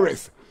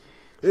scorers.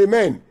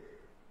 Amen.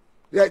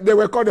 They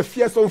were called the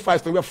fearsome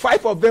fivesome. There were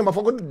 5 of them. I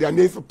forgot their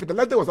names. Peter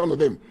Lamte was one of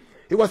them.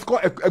 He was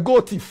called a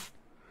goal thief.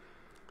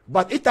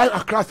 But each time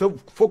Accra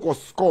folk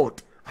was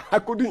scored, I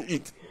couldn't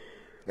eat.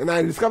 And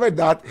I discovered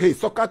that, hey,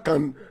 soccer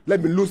can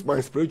let me lose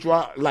my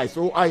spiritual life.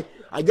 So I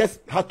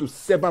just had to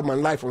sever my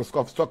life from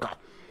soccer.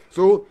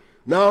 So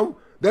now,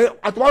 then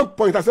at one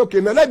point, I said, okay,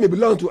 now let me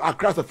belong to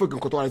Accra folk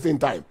and Koto at the same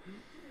time.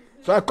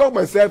 So I called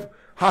myself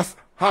Has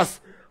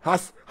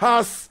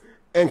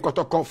and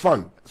Kotoko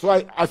fan. So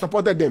I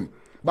supported them.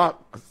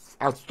 But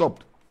I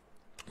stopped.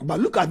 But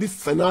look at this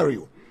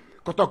scenario.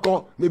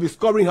 Kotoko maybe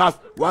scoring Has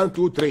 1,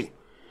 2, 3.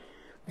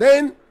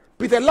 Then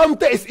Peter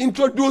Lamte is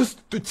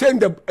introduced to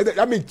change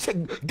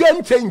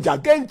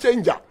game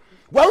changer.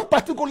 One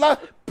particular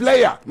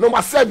player,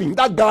 number 7,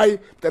 that guy,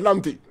 Peter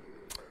Lamte,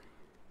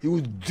 he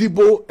would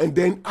dribble and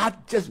then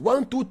add just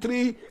 1, 2,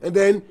 3, and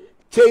then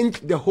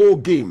change the whole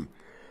game.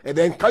 And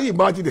then can you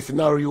imagine the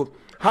scenario?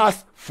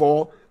 Has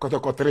 4,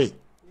 Kotoko 3.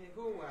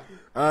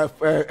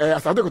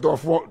 Asante Kotoko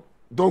 4,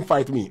 don't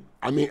fight me.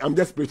 I mean, I'm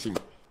just preaching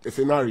the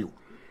scenario.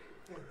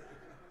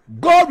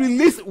 God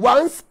released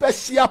one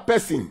special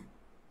person,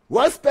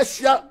 one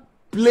special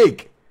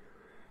plague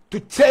to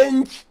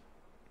change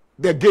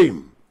the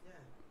game.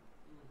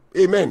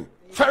 Amen.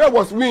 Pharaoh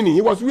was winning.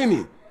 He was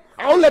winning.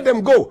 I won't let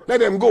them go. Let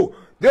them go.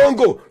 They won't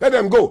go. Let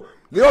them go.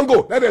 They won't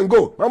go. Let them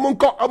go.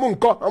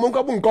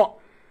 Amunko.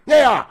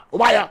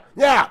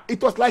 Yeah.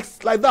 It was like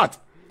that.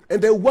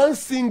 And then one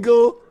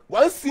single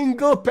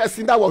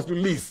person that was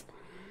released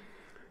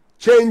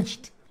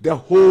changed the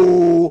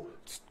whole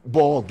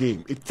ball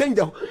game.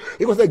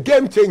 It was a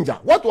game changer.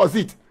 What was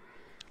it?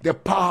 The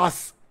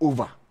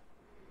Passover.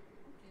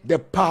 The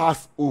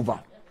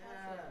Passover.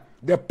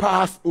 The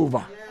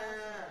Passover.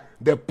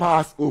 The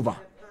Passover.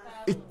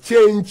 It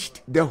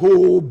changed the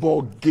whole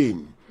ball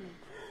game.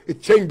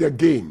 It changed the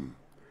game.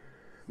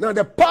 Now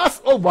the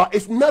Passover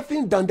is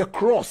nothing than the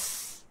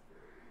cross.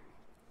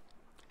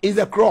 It's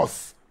a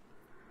cross.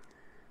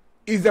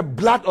 It's the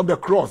blood of the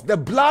cross. The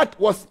blood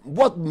was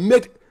what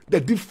made the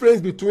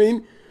difference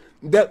between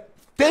the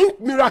 10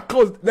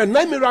 miracles, the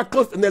 9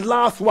 miracles, and the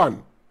last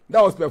one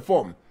that was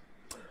performed.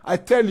 I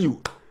tell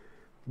you,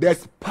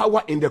 there's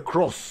power in the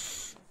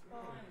cross.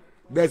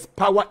 There's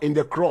power in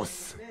the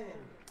cross.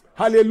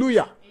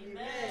 Hallelujah.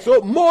 Amen.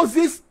 So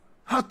Moses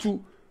had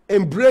to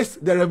embrace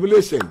the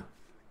revelation,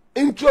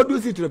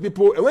 introduce it to the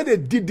people, and when they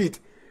did it,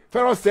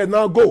 Pharaoh said,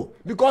 now go.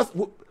 Because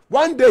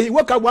one day he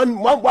woke up one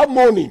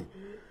morning,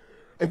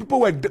 and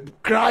people were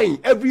crying.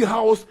 Every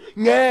house,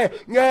 amen.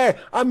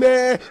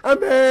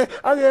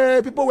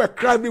 People were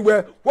crying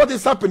everywhere. What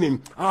is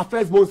happening? Our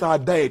firstborns are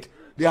dead.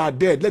 They are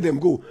dead. Let them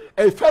go.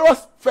 And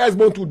Pharaoh's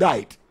firstborn too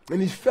died.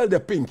 And he felt the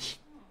pinch.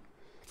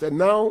 He said,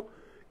 now,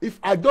 if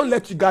I don't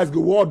let you guys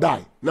go, all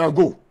die. Now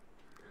go.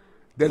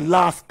 The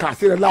last card.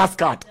 Say the last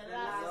card.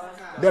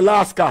 The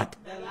last card.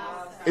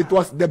 It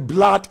was the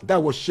blood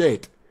that was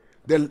shed.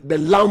 The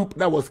lamb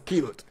that was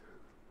killed.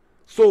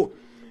 So,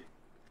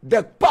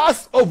 the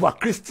Passover,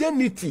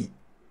 Christianity,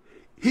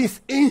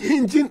 is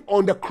hinging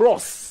on the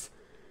cross.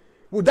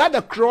 Without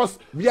the cross,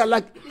 we are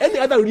like any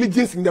other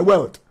religions in the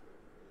world.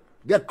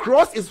 The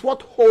cross is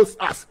what holds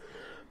us.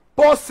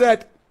 Paul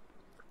said,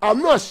 I'm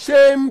not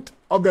ashamed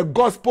of the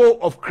gospel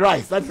of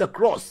Christ. That's the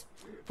cross.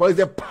 For it's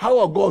the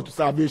power of God to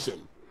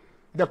salvation.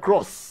 The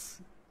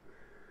cross.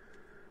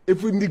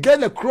 If we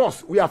negate the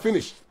cross, we are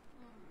finished.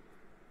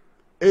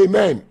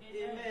 Amen.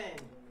 Amen.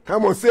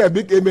 Come on, say a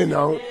big amen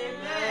now.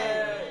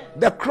 Amen.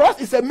 The cross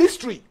is a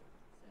mystery.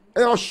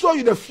 And I'll show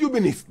you in a few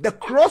minutes. The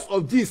cross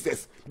of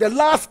Jesus, the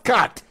last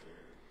card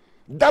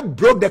that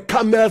broke the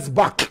camel's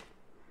back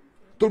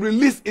to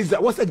release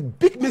Israel, was a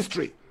big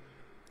mystery.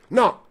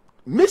 Now,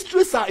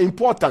 mysteries are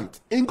important.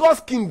 In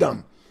God's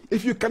kingdom,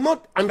 if you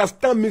cannot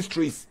understand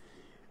mysteries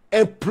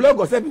and plug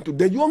yourself into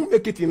them, you won't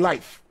make it in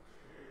life.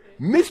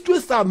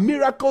 Mysteries are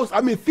miracles.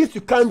 I mean, things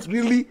you can't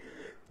really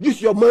use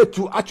your mind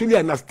to actually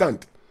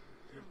understand.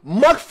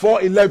 Mark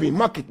 4:11.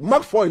 Mark it.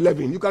 Mark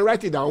 4:11. You can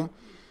write it down.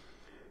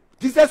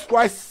 Jesus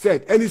Christ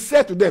said, and he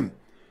said to them,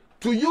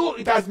 to you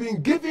it has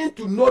been given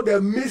to know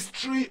the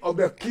mystery of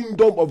the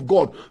kingdom of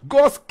God.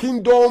 God's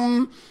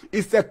kingdom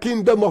is a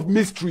kingdom of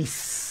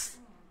mysteries.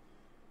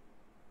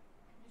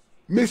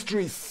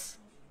 Mysteries.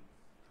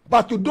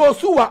 But to those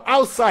who are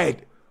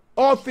outside,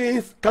 all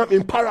things come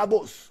in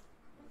parables.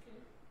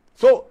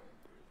 So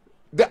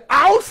the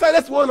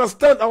outsiders will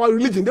understand our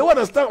religion. They will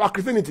understand our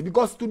Christianity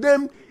because to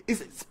them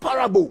it's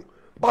parable.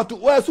 But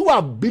to us who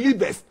are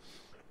believers,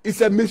 it's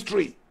a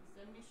mystery.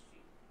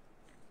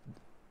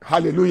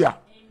 Hallelujah.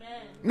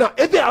 Amen. Now,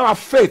 even our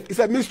faith is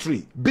a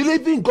mystery.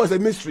 Believing God is a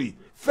mystery.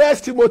 1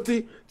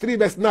 Timothy 3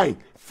 verse 9.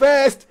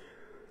 1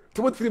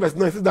 Timothy 3 verse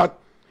 9 says that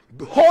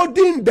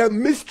holding the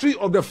mystery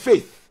of the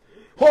faith,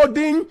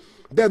 holding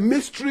the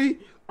mystery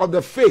of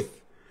the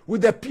faith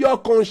with a pure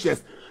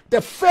conscience.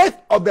 The faith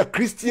of the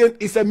Christian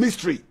is a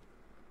mystery.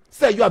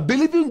 Say you are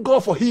believing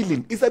God for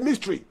healing. It's a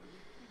mystery.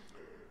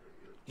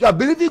 You are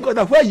believing God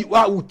that where you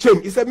are will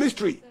change. It's a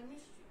mystery.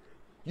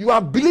 You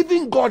are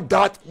believing God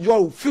that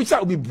your future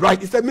will be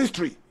bright. It's a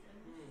mystery.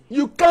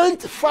 You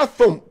can't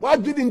fathom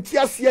what didn't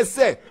tears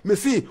say. Me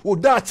see,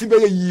 would that chibe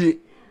ye?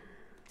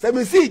 Say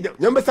me see,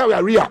 remember say we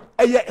are real.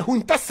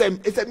 It's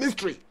a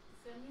mystery.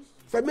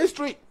 It's a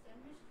mystery.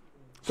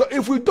 So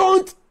if we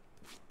don't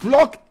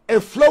plug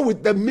and flow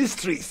with the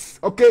mysteries,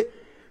 okay,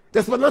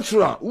 the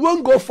supernatural, we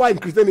won't go far in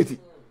Christianity.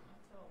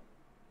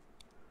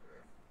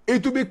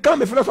 It will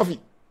become a philosophy.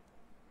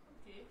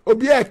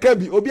 Obia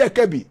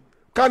kebi.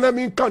 Can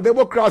mean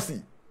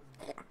democracy.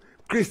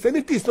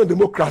 Christianity is not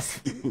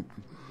democracy.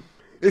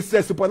 It's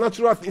a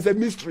supernatural thing. It's a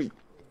mystery.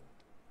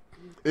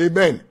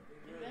 Amen.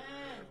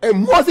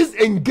 And Moses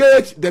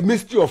engaged the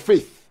mystery of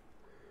faith.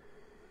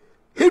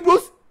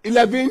 Hebrews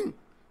 11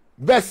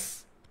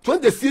 verse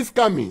 26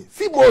 coming.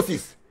 See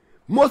Moses.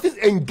 Moses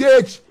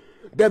engaged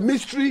the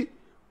mystery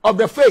of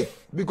the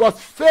faith because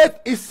faith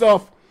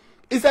itself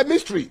is a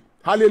mystery.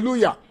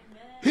 Hallelujah.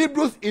 Amen.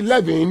 Hebrews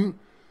 11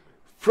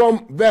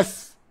 from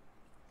verse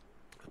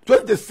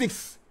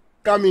 26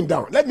 coming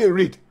down. Let me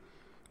read.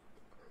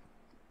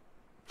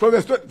 From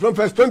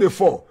verse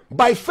 24.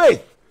 By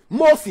faith,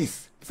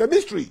 Moses, it's a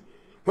mystery,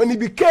 when he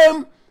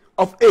became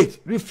of age,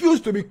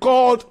 refused to be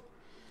called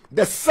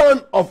the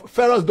son of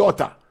Pharaoh's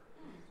daughter,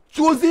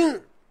 choosing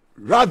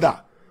rather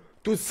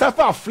to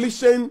suffer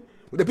affliction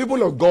with the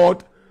people of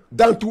God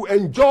than to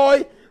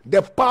enjoy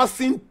the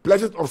passing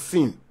pleasures of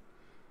sin,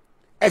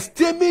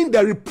 esteeming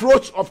the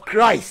reproach of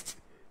Christ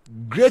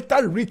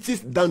greater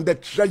riches than the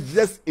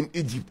treasures in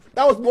Egypt.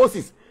 That was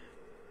Moses.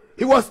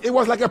 He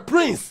was like a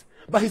prince,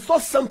 but he saw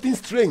something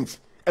strange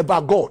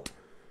about God.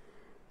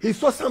 He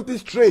saw something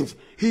strange.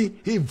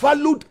 He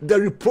valued the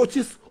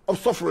reproaches of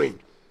suffering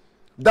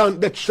than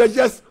the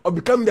treasures of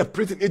becoming a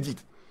prince in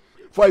Egypt.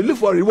 For he looked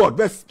for a reward.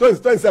 Verse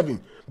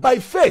 27. By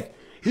faith,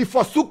 he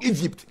forsook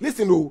Egypt.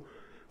 Listen, to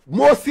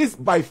Moses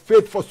by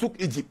faith forsook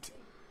Egypt,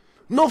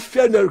 not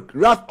fearing the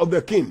wrath of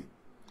the king.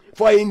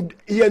 For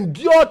he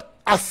endured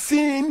as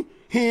seeing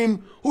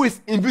him who is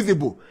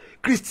invisible.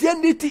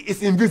 Christianity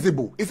is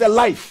invisible. It's a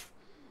life.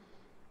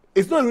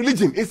 It's not a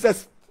religion. It's a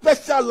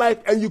special life,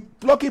 and you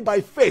block it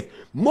by faith.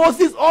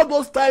 Moses, all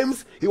those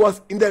times he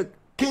was in the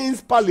king's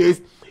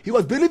palace, he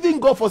was believing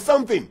God for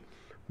something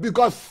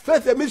because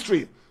faith is a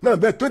mystery. Now,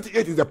 verse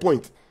 28 is the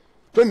point.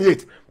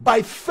 28.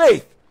 By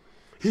faith,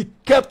 he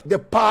kept the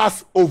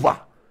Passover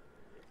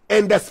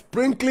and the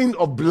sprinkling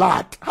of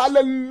blood.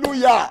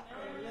 Hallelujah.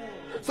 Amen.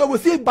 So we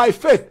see by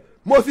faith,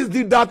 Moses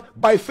did that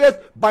by faith,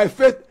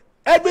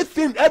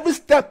 everything, every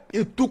step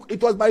he took,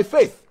 it was by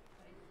faith.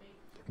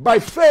 By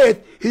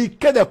faith, he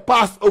kept the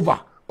Passover,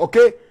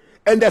 okay,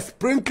 and the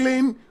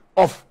sprinkling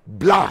of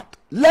blood.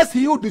 Lest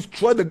he who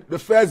destroyed the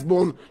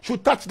firstborn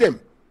should touch them.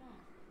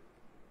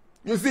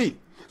 You see,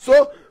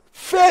 so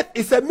faith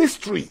is a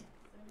mystery.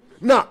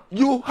 Now,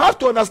 you have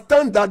to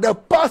understand that the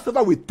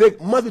Passover we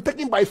take must be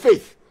taken by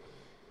faith.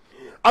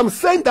 I'm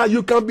saying that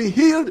you can be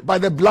healed by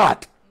the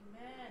blood.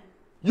 Amen.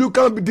 You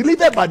can be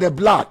delivered by the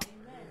blood.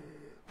 Amen.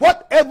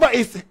 Whatever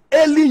is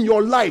ailing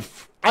your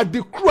life, I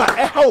decree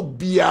how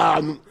be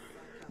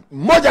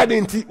more than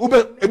ube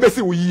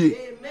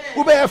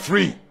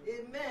free.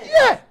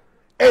 Yeah,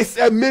 it's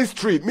a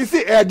mystery.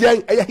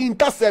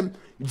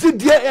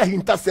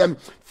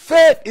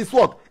 Faith is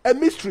what? A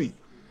mystery.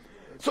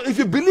 So if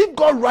you believe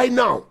God right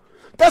now,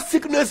 that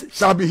sickness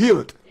shall be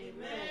healed.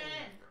 Amen.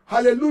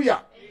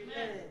 Hallelujah.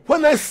 Amen.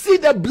 When I see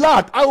the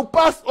blood, I will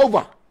pass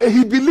over. And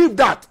he believed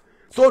that.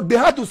 So they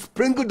had to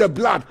sprinkle the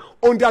blood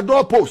on their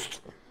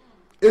doorpost.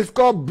 It's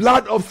called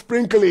blood of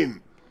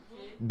sprinkling.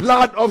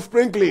 Blood of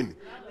sprinkling.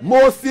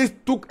 Moses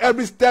took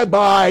every step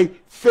by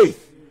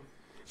faith.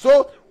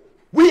 So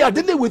we are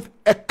dealing with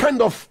a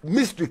kind of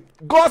mystery.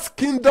 God's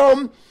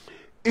kingdom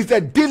is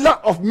a dealer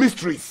of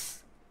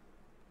mysteries.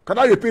 Can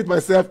I repeat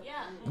myself?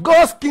 Yeah.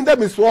 God's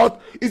kingdom is what?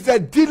 It's a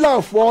dealer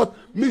of what?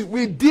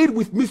 We deal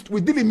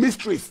in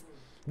mysteries.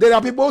 There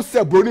are people who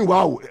sell browning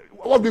wow.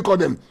 What do we call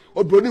them?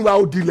 Or browning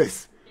wow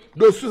dealers.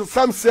 Those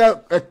some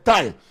sell a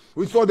tie.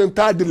 We saw them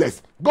tie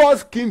dealers.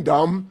 God's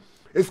kingdom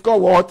is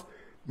called what?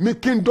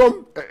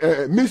 Kingdom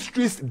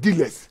mysteries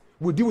dealers.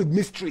 We deal with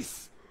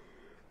mysteries.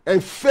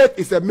 And faith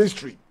is a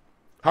mystery.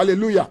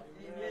 Hallelujah.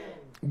 Amen.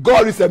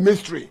 God is a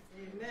mystery.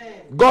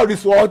 Amen. God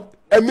is what?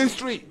 A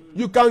mystery.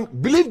 You can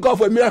believe God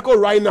for a miracle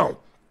right now.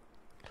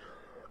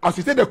 as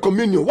you say the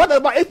communion,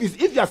 whatever, if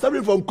you are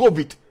suffering from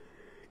COVID,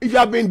 if you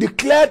have been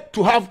declared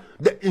to have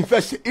the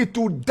infection, it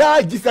will die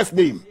in Jesus'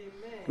 name.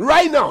 Amen.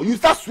 Right now, you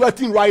start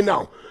sweating right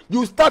now.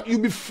 You'll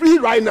be free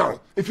right now.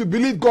 If you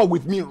believe God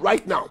with me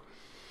right now.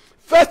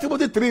 1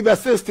 Timothy 3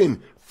 verse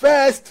 16.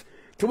 1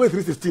 Timothy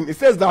 3:16. It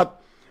says that,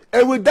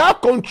 and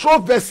without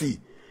controversy,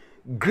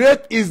 great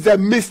is the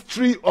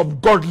mystery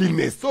of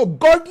godliness. So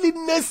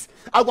godliness,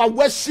 our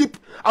worship,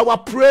 our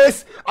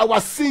praise,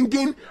 our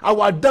singing,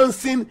 our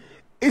dancing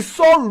is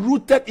so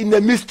rooted in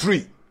the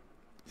mystery.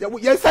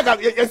 Yes,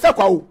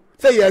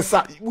 say yes,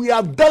 sir. We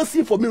are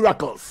dancing for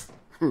miracles.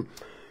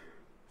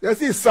 Yes,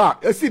 sir.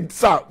 Yes,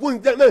 sir.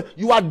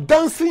 You are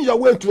dancing your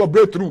way to a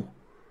breakthrough.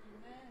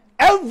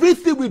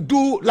 Everything we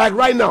do, like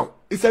right now,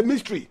 is a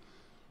mystery.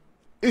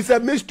 It's a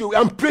mystery.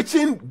 I'm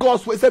preaching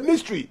God's word. It's a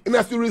mystery. And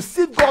as you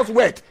receive God's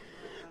word,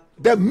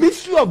 the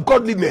mystery of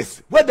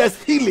godliness, where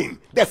there's healing,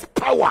 there's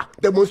power,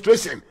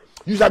 demonstration,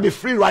 you shall be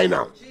free right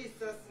now.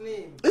 Jesus'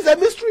 name. It's a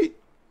mystery.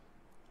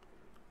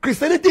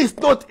 Christianity is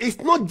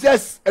not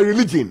just a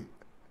religion.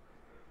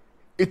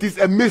 It is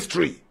a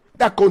mystery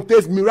that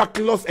contains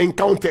miraculous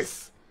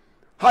encounters.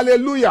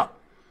 Hallelujah.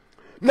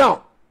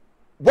 Now,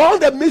 one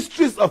of the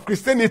mysteries of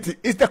Christianity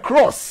is the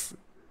cross.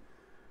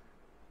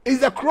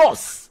 Is the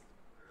cross.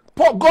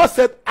 God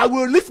said, I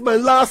will release my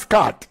last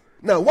card.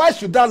 Now, why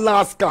should that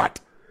last card?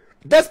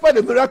 Despite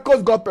the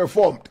miracles God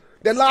performed,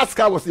 the last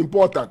card was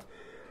important.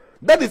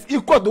 That is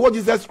equal to what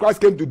Jesus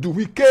Christ came to do.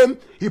 He came,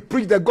 he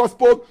preached the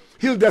gospel,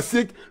 healed the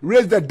sick,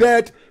 raised the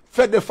dead,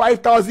 fed the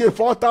 5,000 and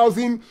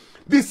 4,000,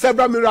 did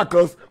several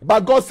miracles, but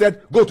God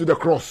said, go to the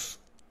cross.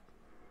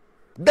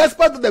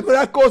 Despite the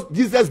miracles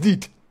Jesus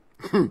did,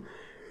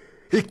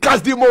 he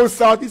cast demons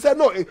out. He said,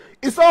 no,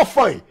 it's all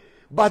fine.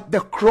 But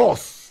the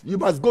cross, you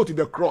must go to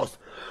the cross.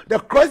 The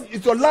cross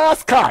is your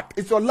last card.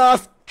 It's your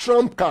last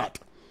trump card.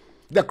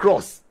 The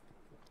cross.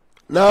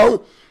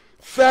 Now,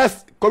 1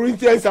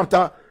 Corinthians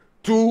chapter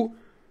 2,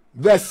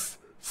 verse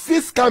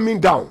 6 coming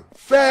down.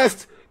 1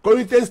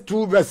 Corinthians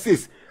 2, verse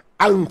 6.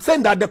 I'm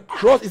saying that the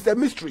cross is a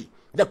mystery.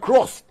 The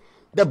cross,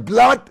 the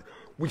blood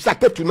which I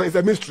kept tonight is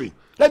a mystery.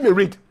 Let me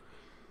read.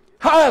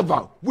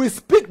 However, we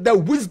speak the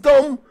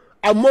wisdom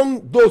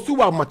among those who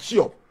are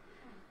mature,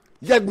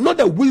 yet not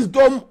the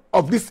wisdom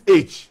of this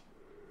age,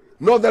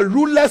 nor the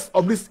rulers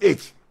of this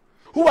age,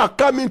 who are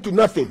coming to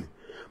nothing.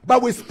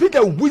 But we speak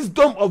the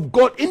wisdom of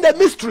God in the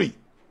mystery.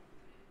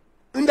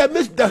 In the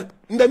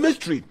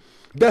mystery.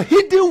 The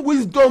hidden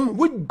wisdom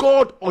which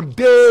God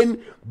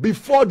ordained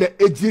before the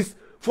ages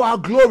for our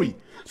glory.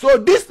 So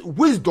this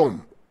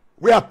wisdom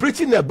we are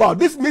preaching about,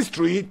 this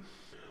mystery,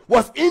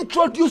 was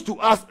introduced to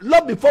us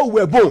long before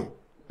we were born.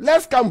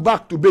 Let's come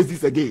back to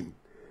basics again.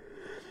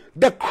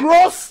 The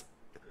cross,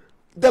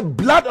 the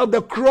blood of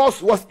the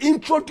cross was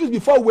introduced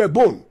before we were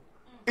born.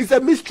 It's a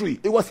mystery.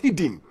 It was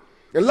hidden.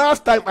 The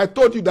last time I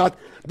told you that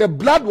the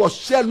blood was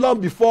shed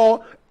long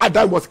before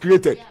Adam was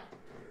created. Yeah.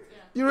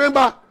 You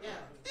remember?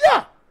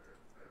 Yeah.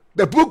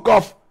 The book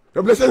of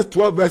Revelation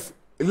 12 verse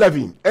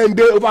 11. And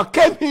they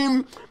overcame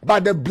him by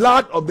the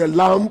blood of the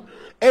Lamb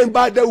and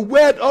by the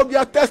word of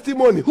their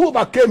testimony. Who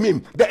overcame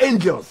him? The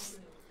angels.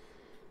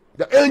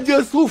 The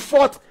angels who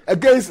fought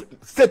against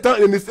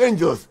Satan and his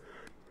angels.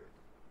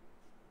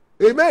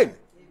 Amen.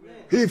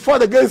 He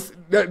fought against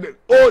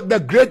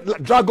the great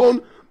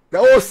dragon, the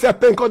old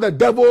serpent called the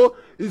devil.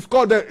 He's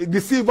called the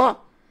deceiver.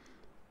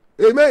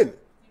 Amen.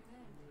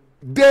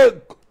 They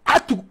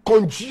had to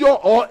conjure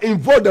or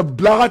invoke the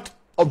blood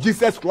of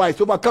Jesus Christ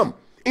to overcome.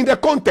 In the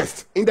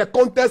contest,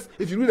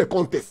 if you read the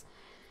contest,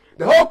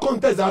 the whole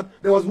contest that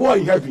there was war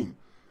in heaven.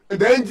 And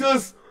the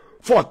angels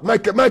fought.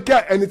 Michael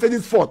and his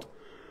angels fought.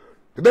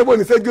 The devil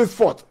and his angels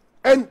fought.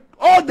 And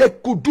all they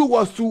could do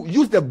was to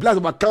use the blood to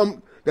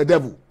overcome the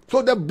devil.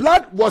 So the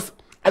blood was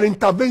an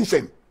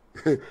intervention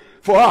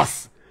for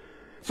us.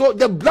 So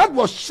the blood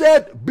was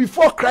shed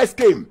before Christ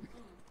came.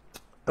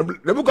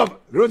 The book of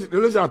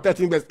Revelation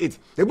 13 verse 8.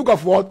 The book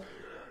of what?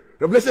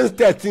 Revelation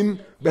 13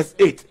 verse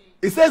 8.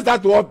 It says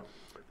that what?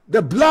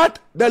 The blood,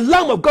 the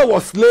Lamb of God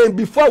was slain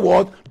before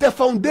what? The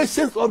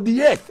foundations of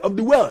the earth, of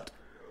the world.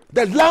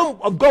 The Lamb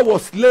of God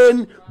was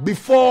slain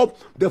before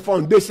the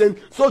foundation.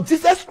 So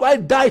Jesus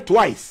Christ died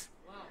twice.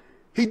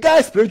 He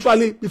died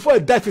spiritually before he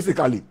died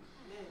physically.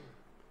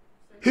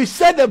 He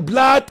shed the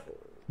blood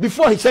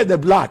before he shed the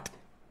blood.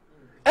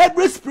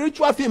 Every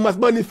spiritual thing must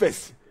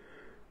manifest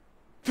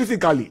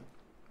physically.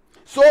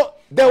 So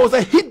there was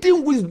a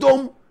hidden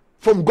wisdom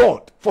from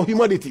God for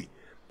humanity.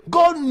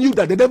 God knew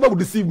that the devil would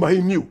deceive, but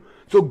he knew.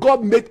 So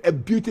God made a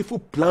beautiful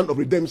plan of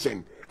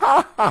redemption.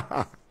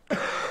 God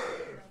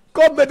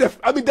made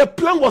the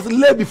plan was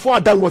laid before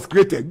Adam was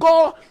created.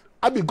 God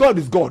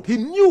is God. He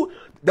knew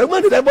that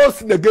when the devil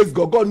sinned against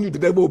God, God knew the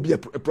devil would be a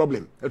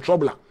problem, a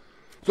troubler.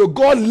 So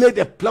God laid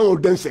a plan of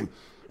redemption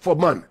for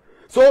man.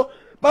 So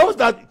Bible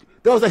that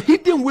there was a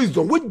hidden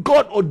wisdom which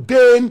God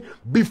ordained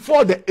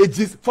before the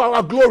ages for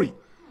our glory.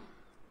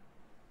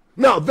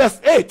 Now, verse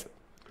 8,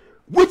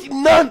 which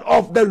none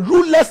of the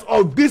rulers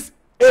of this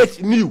age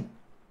knew.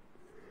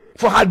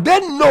 For had they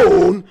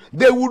known,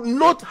 they would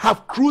not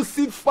have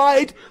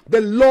crucified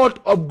the Lord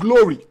of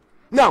glory.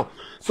 Now,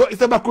 so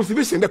it's about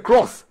crucifixion, the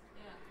cross.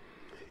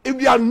 If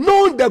they had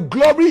known the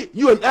glory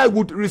you and I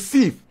would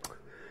receive,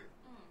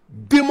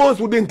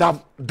 demons wouldn't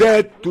have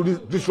dared to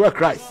destroy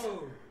Christ.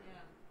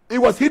 It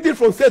was hidden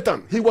from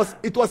Satan.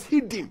 It was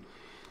hidden.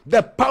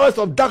 The powers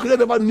of darkness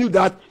never knew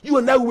that you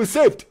and I will be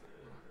saved.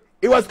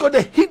 It was called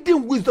the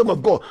hidden wisdom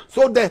of God.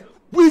 So the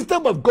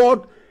wisdom of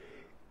God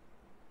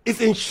is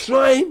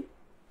enshrined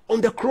on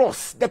the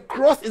cross. The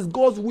cross is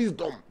God's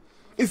wisdom.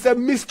 It's a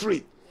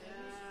mystery.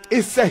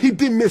 It's a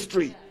hidden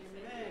mystery.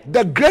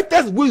 The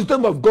greatest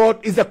wisdom of God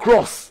is the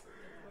cross.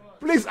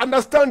 Please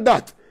understand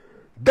that.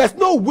 There's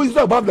no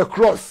wisdom above the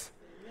cross.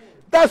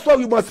 That's why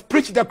we must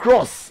preach the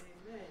cross.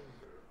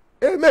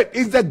 Amen.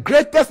 It's the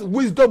greatest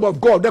wisdom of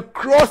God. The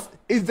cross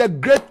is the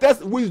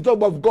greatest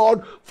wisdom of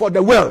God for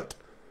the world.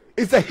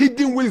 It's a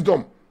hidden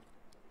wisdom.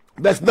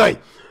 Verse 9.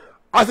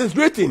 As it's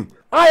written,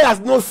 eye has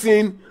not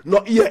seen,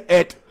 nor ear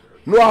heard,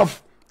 nor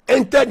have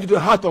entered into the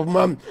heart of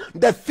man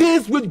the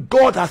things which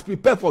God has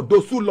prepared for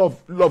those who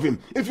love him.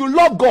 If you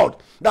love God,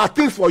 there are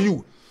things for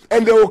you,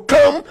 and they will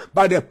come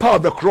by the power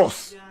of the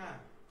cross.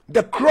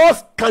 The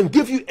cross can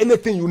give you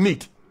anything you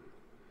need.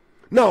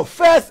 Now,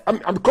 first,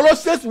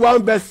 Colossians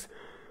 1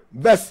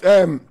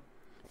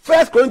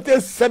 1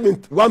 Corinthians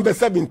 1 verse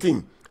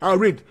 17. I'll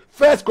read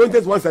 1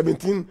 Corinthians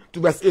 1:17 to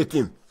verse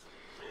 18.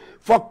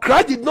 For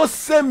Christ did not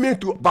send me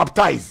to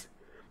baptize,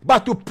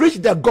 but to preach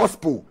the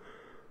gospel,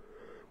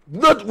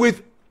 not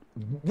with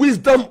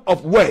wisdom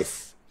of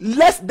words,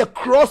 lest the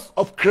cross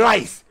of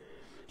Christ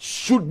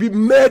should be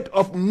made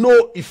of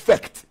no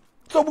effect.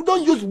 So we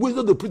don't use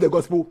wisdom to preach the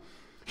gospel,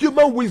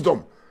 human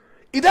wisdom.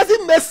 It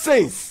doesn't make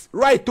sense,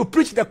 right, to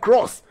preach the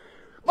cross.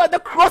 But the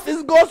cross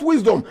is God's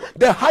wisdom.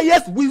 The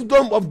highest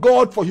wisdom of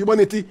God for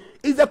humanity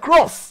is the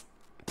cross.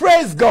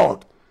 Praise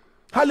God.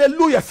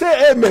 Hallelujah.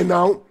 Say amen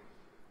now.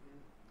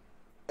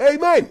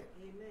 Amen.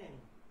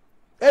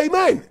 Amen.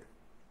 Amen.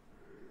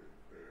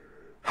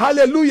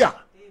 Hallelujah.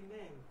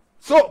 Amen.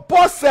 So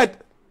Paul said,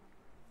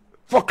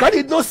 for Christ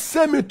did not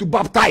send me to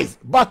baptize,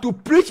 but to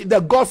preach the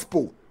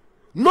gospel,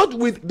 not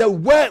with the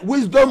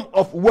wisdom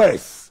of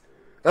words,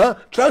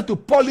 trying to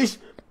polish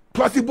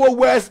possible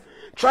words,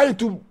 trying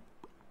to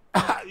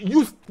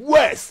use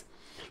words,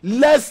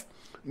 lest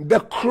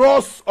the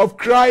cross of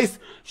Christ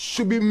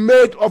should be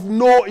made of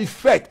no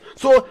effect.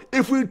 So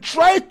if we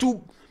try to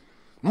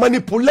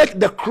manipulate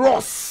the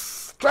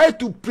cross, try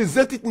to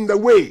present it in the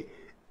way,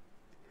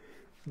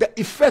 the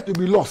effect will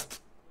be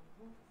lost.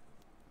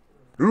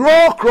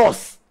 Raw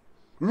cross,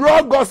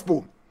 raw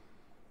gospel.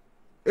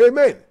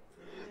 Amen.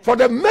 For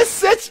the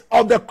message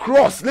of the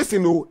cross,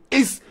 listen,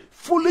 is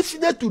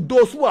foolishness to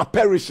those who are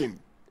perishing,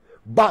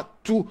 but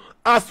to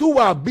us who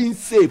are being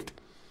saved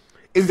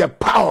is the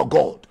power of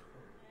God.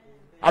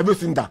 Have you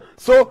seen that?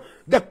 So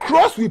the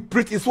cross we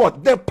preach is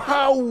what? The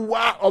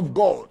power of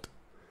God.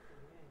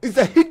 It's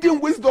a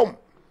hidden wisdom.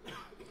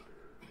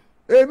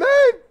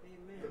 Amen.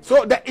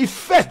 So the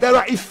effects, there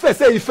are effects.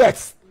 Say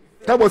effects.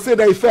 Come on, say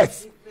the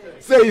effects.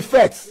 Say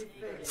effects.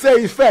 Say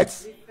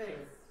effects.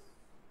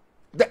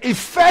 The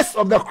effects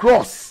of the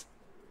cross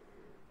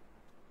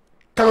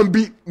can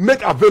be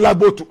made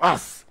available to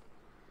us.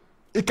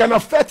 It can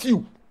affect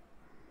you.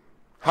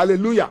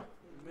 Hallelujah.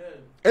 Amen.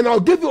 And I'll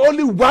give you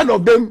only one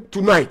of them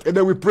tonight, and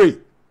then we pray.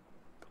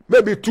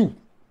 Maybe two.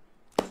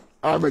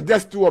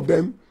 Just two of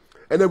them,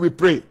 and then we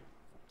pray.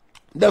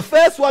 The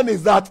first one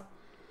is that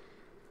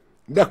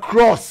the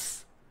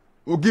cross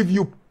will give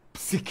you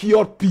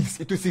secure peace.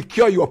 It will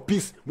secure your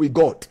peace with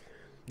God.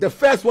 The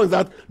first one is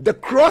that the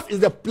cross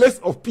is the place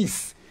of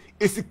peace.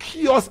 It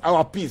secures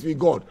our peace with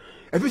God.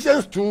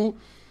 Ephesians 2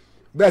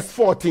 verse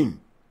 14.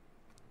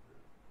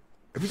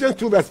 Ephesians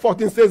 2 verse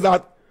 14 says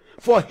that,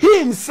 for he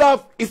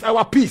himself is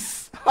our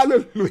peace.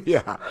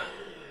 Hallelujah.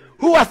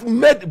 Who has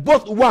made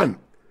both one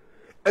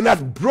and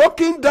has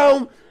broken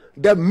down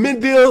the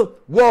middle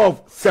wall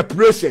of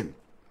separation.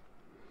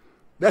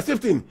 Verse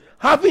 15.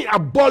 Having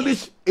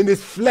abolished in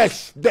his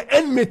flesh the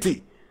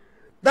enmity,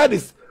 that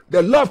is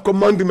the law of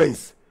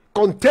commandments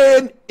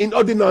contained in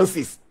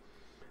ordinances,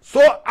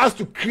 so as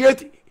to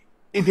create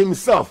in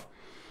himself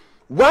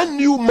one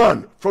new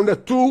man from the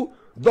two,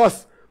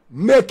 thus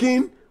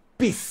making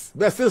peace.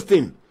 Verse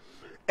 16.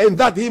 And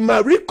that he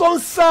might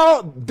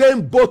reconcile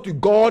them both to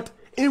God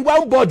in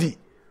one body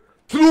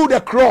through the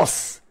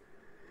cross,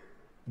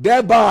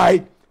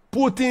 thereby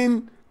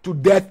putting to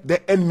death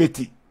the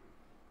enmity.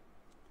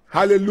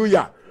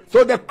 Hallelujah.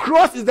 So the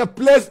cross is the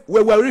place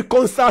where we are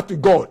reconciled to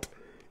God.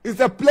 It's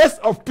a place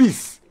of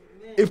peace.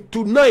 Amen. If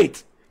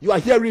tonight you are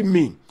hearing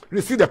me,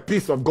 receive the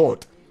peace of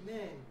God.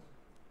 Amen.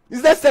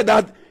 Is that said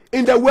that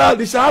in the world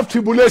you shall have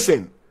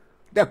tribulation?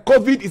 The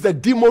COVID is a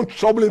demon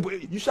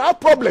troubling. You shall have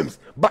problems,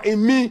 but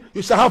in me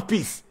you shall have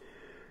peace.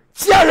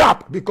 Cheer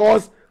up,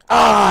 because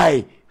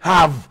I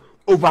have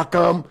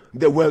overcome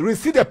the world.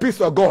 Receive the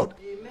peace of God.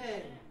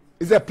 Amen.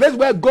 It's a place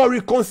where God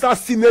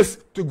reconciles sinners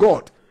to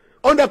God.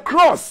 On the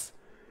cross,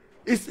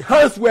 his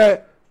hands were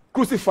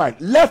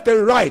crucified, left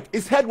and right.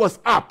 His head was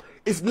up,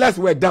 his legs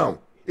were down.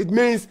 It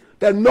means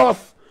the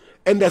north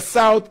and the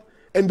south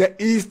and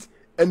the east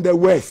and the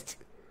west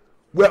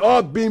were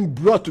all being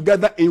brought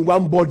together in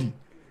one body.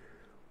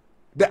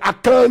 The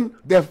Akan,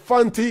 the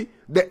Fanti,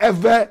 the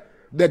Ewe,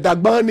 the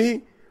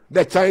Dagbani,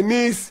 the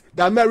Chinese,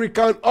 the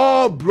American,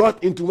 all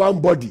brought into one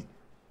body,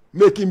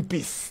 making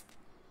peace.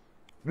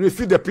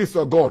 Receive the peace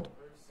of God.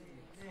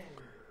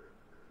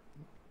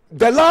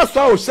 The last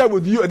one I will share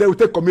with you, and then we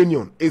take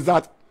communion, is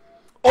that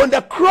on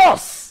the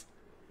cross,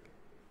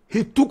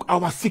 he took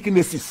our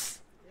sicknesses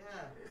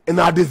and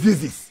our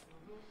diseases.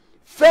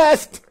 1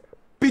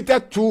 Peter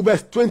 2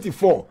 verse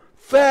 24.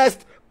 1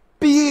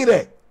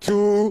 Peter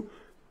 2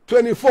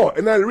 24.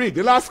 And I read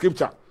the last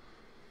scripture.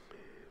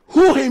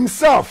 Who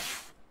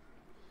himself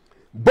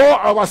bore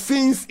our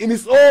sins in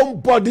his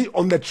own body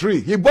on the tree.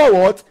 He bore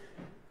what?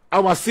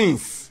 Our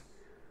sins.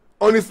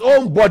 On his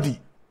own body.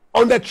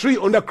 On the tree,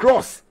 on the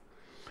cross.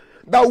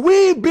 That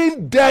we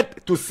being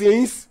dead to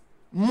sins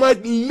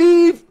might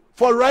live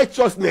for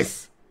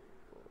righteousness.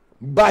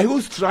 By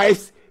whose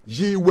stripes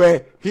ye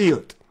were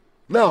healed.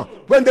 Now,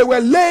 when they were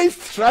laying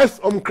stripes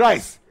on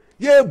Christ,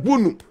 there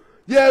were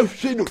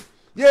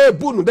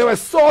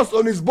sores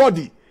on his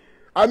body.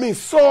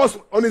 Sores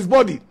on his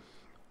body.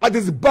 At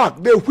his back,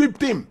 they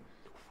whipped him.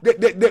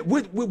 They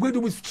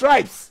with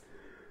stripes.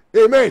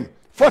 Amen.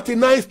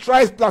 49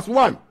 stripes plus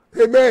 1.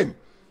 Amen.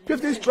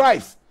 50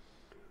 stripes.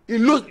 He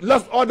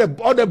lost all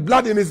the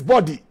blood in his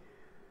body.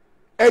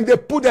 And they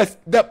put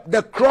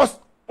the cross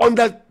on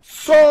the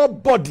sore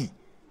body.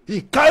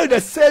 He carried the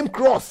same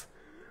cross.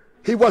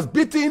 He was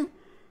beaten,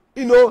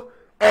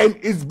 and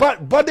his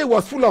body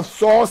was full of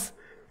sores.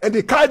 And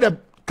they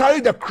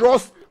carried the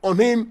cross on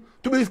him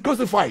to be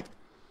crucified.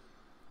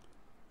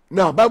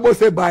 Now, Bible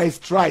says by his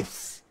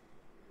stripes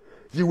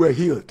you were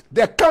healed.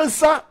 The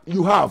cancer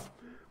you have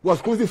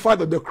was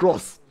crucified on the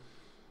cross.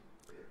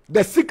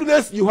 The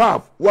sickness you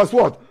have was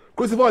what?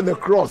 Crucified on the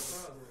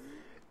cross.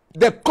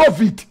 The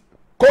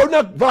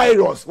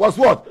coronavirus was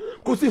what?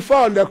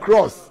 Crucified on the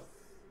cross.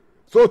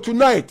 So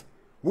tonight,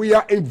 we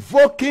are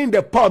invoking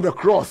the power of the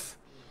cross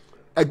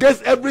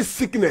against every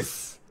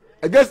sickness,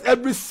 against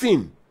every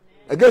sin,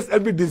 against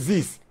every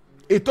disease.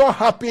 It all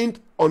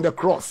happened on the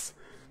cross.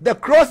 The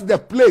cross is the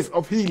place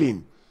of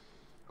healing,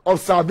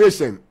 of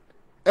salvation,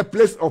 a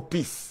place of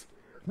peace.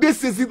 This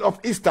season of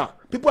Easter,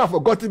 people have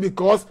forgotten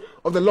because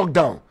of the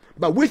lockdown.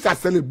 But we shall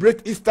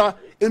celebrate Easter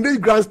in this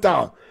grand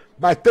style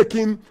by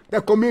taking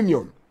the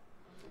communion.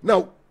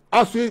 Now,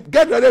 as we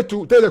get ready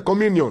to take the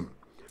communion,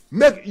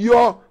 make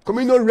your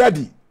communion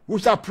ready. We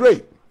shall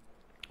pray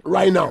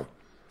right now.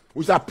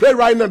 We shall pray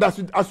right now that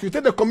as we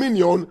take the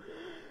communion,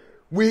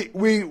 we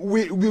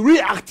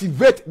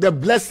reactivate the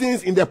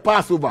blessings in the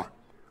Passover.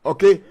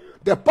 Okay?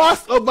 The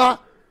Passover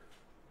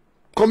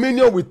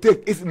communion we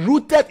take is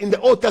rooted in the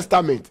Old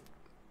Testament.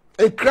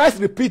 And Christ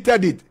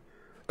repeated it.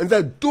 And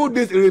said, do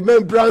this in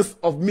remembrance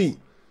of me.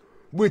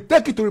 We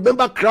take it to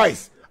remember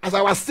Christ as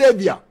our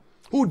Savior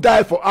who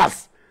died for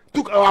us,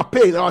 took our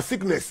pain, our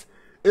sickness.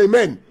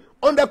 Amen.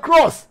 On the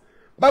cross,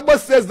 Bible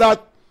says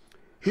that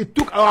he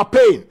took our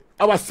pain,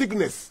 our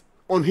sickness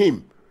on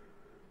him.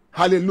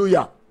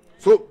 Hallelujah.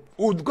 So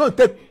we're going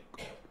to take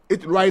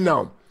it right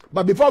now.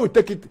 But before we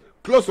take it,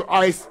 close your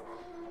eyes.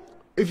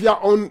 If you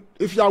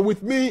are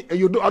with me and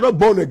you are not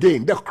born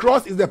again, the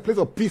cross is the place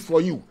of peace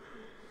for you.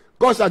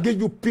 God shall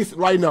give you peace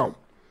right now.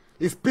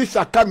 His peace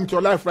shall come into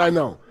your life right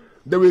now.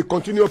 They will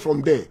continue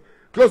from there.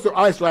 Close your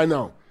eyes right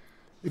now.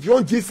 If you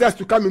want Jesus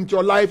to come into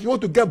your life, you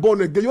want to get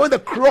born again, you want the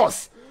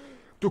cross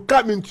to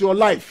come into your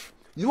life,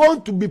 you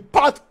want to be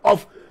part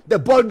of the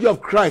body of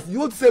Christ, you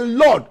want to say,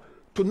 Lord,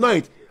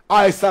 tonight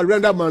I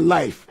surrender my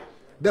life.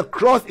 The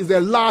cross is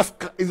the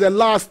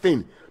last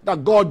thing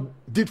that God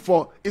did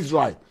for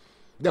Israel.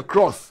 The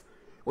cross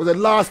was the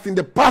last thing.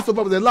 The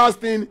Passover was the last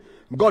thing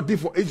God did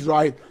for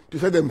Israel to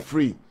set them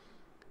free.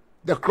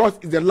 The cross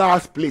is the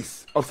last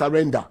place of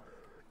surrender.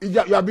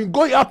 You have been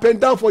going up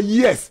and down for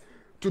years.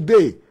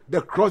 Today,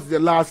 the cross is the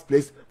last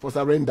place for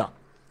surrender.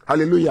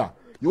 Hallelujah.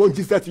 You want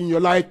Jesus in your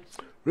life?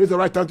 Raise your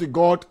right hand to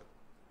God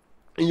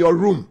in your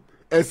room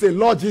and say,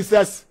 Lord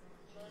Jesus,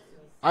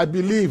 I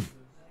believe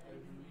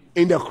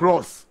in the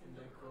cross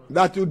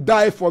that you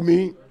died for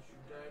me.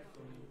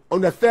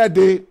 On the third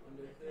day,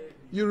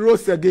 you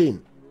rose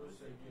again.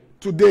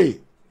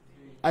 Today,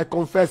 I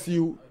confess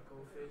you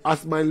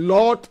as my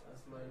Lord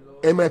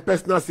and my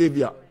personal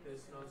Savior.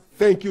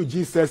 Thank you,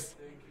 Jesus,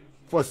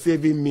 for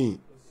saving me.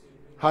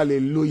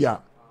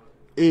 Hallelujah.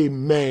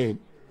 Amen.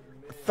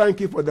 Thank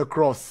you for the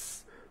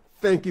cross.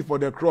 Thank you for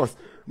the cross.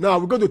 Now,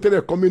 we're going to take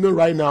the communion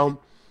right now.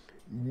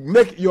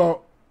 Make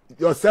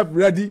yourself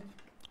ready.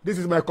 This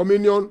is my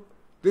communion.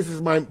 This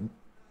is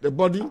the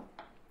body.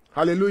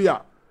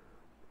 Hallelujah.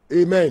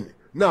 Amen.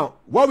 Now,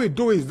 what we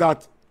do is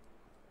that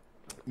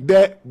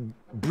the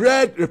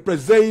bread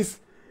represents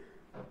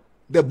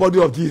the body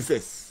of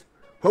Jesus.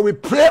 When we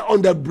pray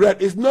on the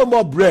bread, it's no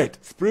more bread.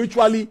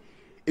 Spiritually,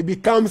 it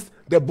becomes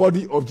the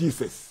body of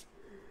Jesus.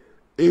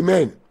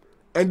 Amen.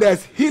 And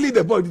there's healing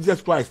the body of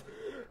Jesus Christ.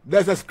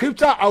 There's a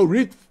scripture I'll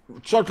read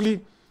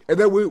shortly, And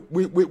then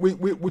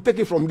we take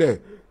it from there.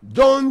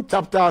 John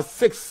chapter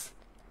 6.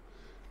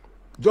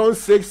 John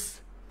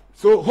 6.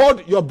 So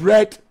hold your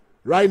breath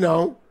right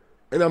now.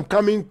 And I'm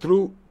coming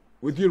through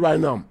with you right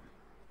now.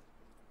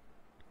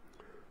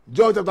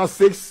 John chapter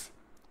 6,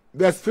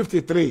 verse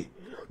 53.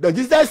 Then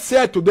Jesus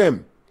said to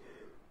them,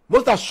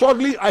 most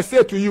assuredly I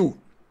say to you,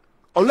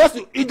 unless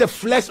you eat the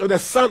flesh of the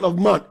Son of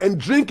Man and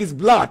drink his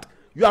blood,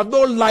 you have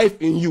no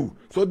life in you.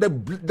 So the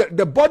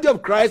body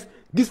of Christ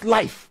gives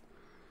life.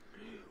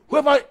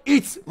 Whoever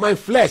eats my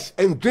flesh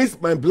and drinks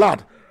my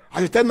blood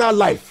has eternal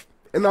life,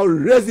 and I will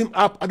raise him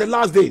up at the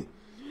last day.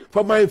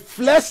 For my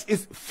flesh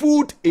is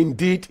food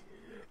indeed,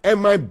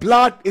 and my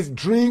blood is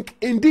drink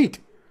indeed.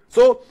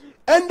 So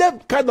any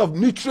kind of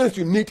nutrients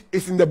you need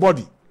is in the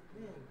body.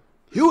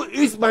 He who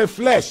eats my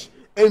flesh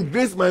and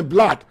drinks my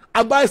blood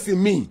abides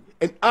in me,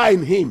 and I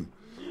in him.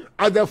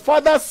 As the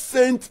Father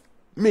sent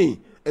me,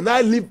 and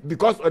I live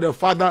because of the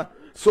Father,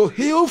 so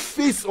he who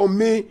feeds on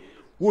me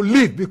will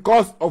live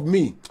because of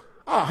me.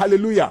 Ah,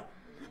 hallelujah.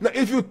 Now,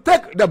 if you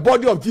take the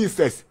body of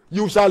Jesus,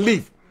 you shall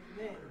live.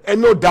 Amen.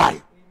 And not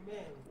die.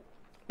 Amen.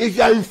 If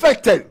you are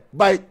infected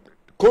by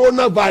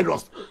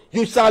coronavirus,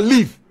 you shall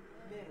live.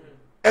 Amen.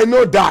 And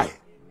not die.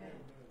 Amen.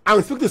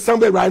 I'm speaking to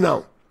somebody right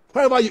now.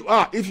 Wherever you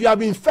are, if you have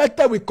been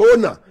infected with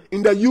corona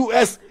in the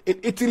US, in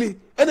Italy,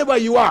 anywhere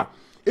you are,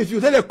 if you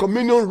take a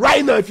communion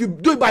right now, if you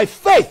do it by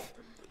faith,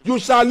 you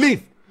shall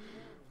live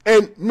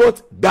and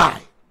not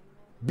die.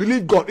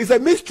 Believe God. It's a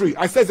mystery.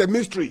 I say it's a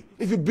mystery.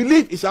 If you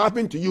believe, it shall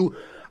happen to you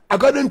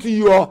according to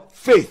your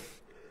faith.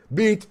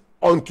 Be it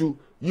unto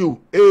you.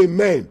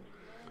 Amen.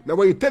 Now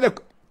when you take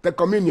the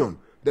communion,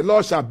 the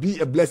Lord shall be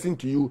a blessing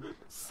to you.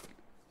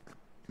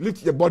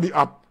 Lift your body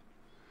up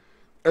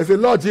and say,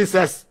 Lord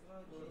Jesus,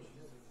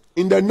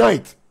 in the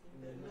night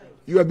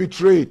you were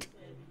betrayed.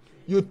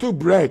 You took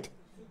bread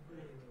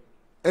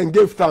and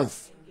gave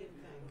thanks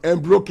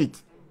and broke it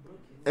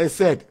and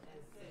said,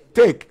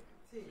 take,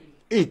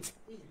 eat.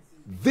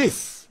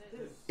 This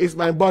is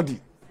my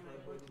body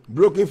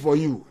broken for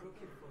you.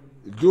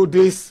 Do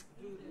this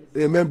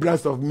in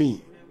remembrance of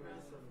me.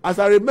 As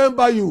I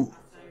remember you,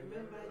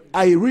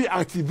 I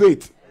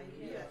reactivate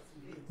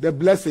the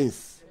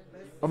blessings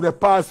of the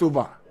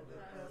Passover.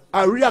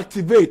 I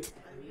reactivate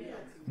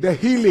the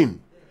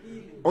healing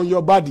on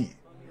your body.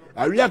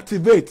 I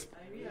reactivate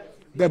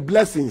the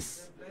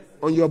blessings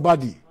on your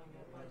body.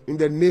 In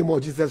the name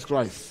of Jesus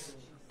Christ,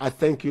 I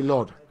thank you,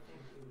 Lord.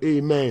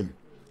 Amen.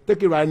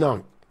 Take it right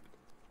now.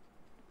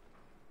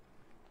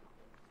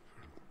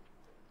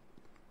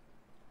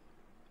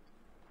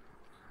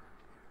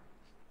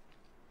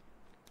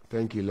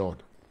 Thank you,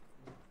 Lord.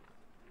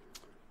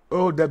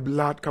 Oh, the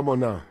blood. Come on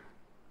now.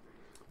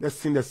 Let's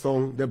sing the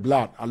song, The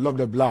Blood. I love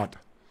the blood.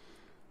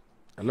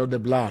 I love the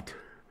blood.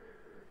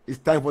 It's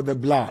time for the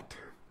blood.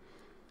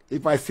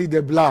 If I see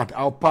the blood,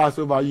 I'll pass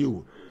over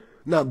you.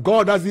 Now,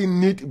 God doesn't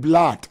need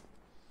blood.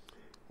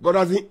 God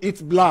doesn't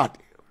eat blood.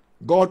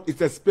 God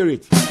is a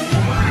spirit. But the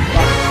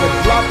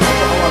blood is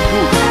for our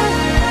good.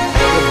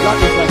 The blood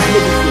is like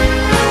medicine.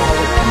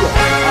 Our cure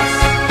for us.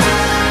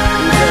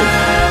 Amen.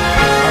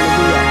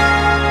 Hallelujah.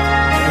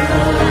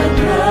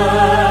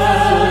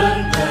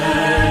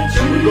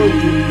 We're going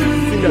to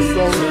sing a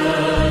song.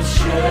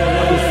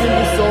 When we sing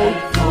this song,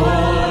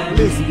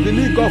 please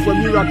believe God for a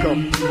miracle.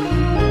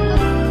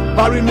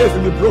 Barrenness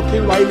will be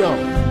broken right now.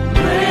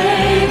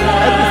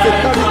 Every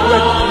satanic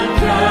work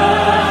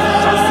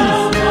shall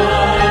cease.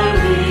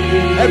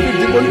 Every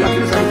demonic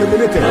activity shall be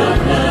terminated.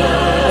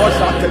 God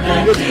shall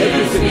terminate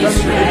every satanic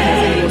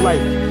activity in your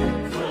life.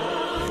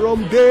 From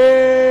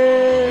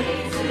day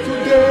to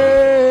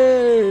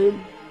day,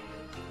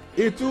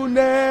 it will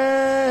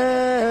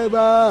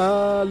never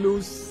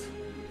lose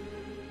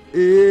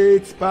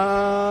its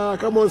power.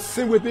 Come on,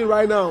 sing with me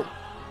right now.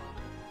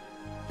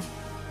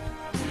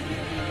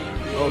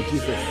 Oh,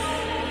 Jesus.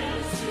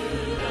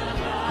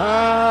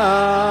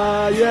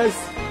 Ah, yes.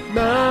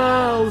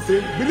 Now,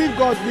 sing. Believe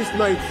God this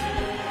night.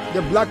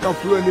 The blood can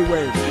flow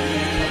anywhere.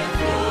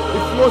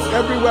 It flows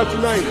everywhere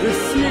tonight.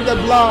 Receive the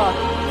blood.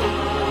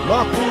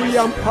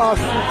 Makuriam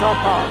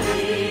Pasukapa.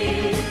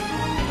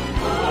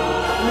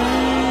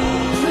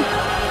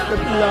 The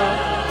blood.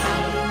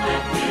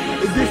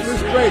 It gives me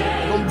strength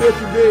from day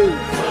to day.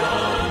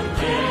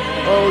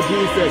 Oh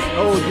Jesus,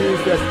 oh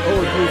Jesus,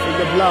 oh Jesus,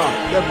 the blood,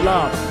 the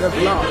blood, the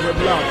blood, the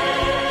blood.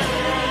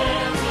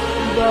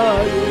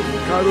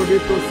 You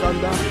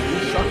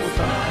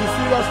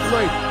see us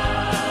tonight.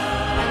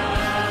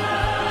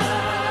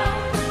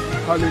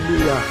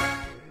 Hallelujah.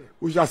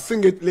 We shall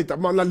sing it later.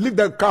 Man, now lift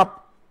the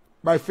cup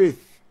by faith.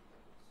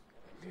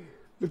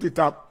 Lift it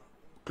up.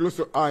 Close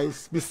your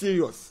eyes. Be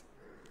serious.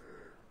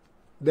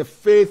 The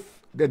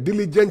faith, the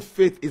diligent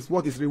faith is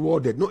what is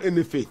rewarded, not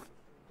any faith.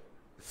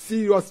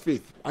 Serious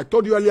faith. I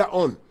told you earlier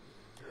on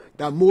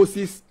that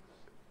Moses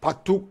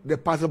partook the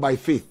Passover by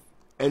faith,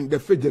 and the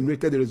faith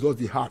generated the results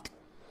he had.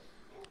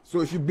 So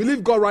if you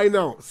believe God right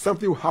now,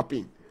 something will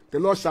happen. The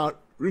Lord shall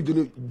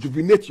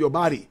rejuvenate your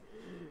body.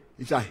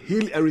 He shall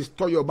heal and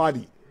restore your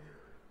body.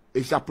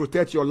 It shall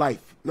protect your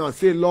life. Now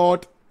say,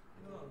 Lord,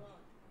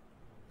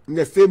 In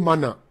the same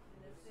manner,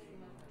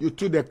 you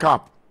took the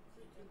cup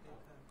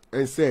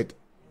and said,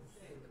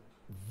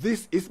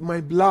 this is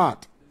my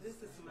blood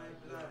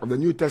of the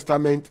New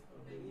Testament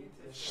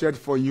shed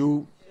for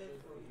you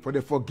for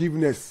the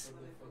forgiveness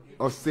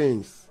of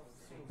sins.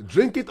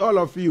 Drink it, all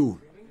of you,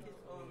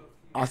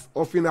 as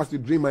often as you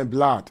drink my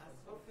blood.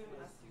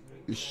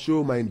 You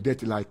show my death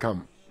till I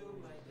come.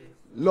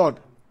 Lord,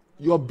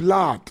 your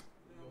blood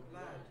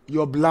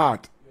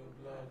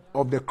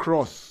of the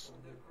cross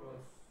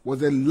was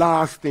the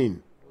last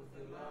thing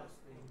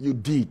you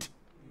did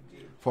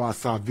for our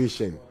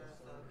salvation,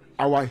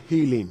 our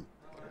healing,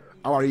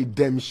 our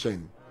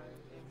redemption.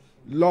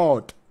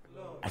 Lord,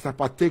 as I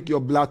partake your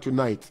blood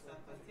tonight,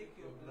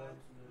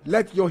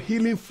 let your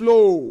healing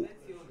flow.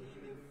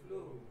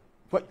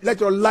 Let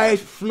your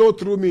life flow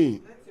through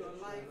me.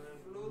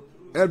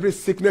 Every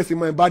sickness in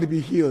my body be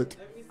healed.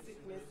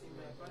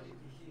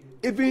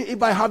 Even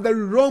if I have the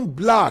wrong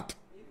blood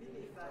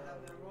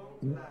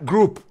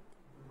group,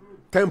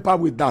 temper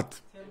with that.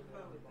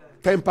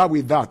 Temper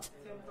with that.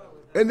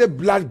 Any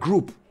blood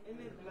group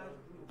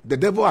the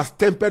devil has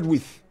tempered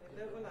with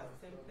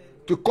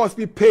to cause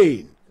me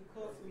pain,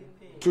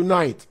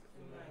 tonight,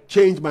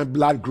 change my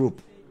blood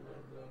group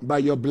by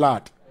your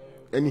blood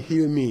and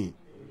heal me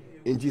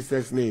in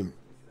Jesus' name.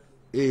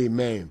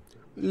 Amen.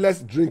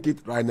 Let's drink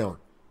it right now.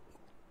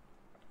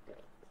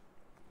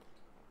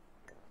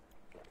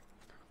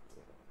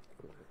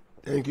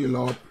 Thank you,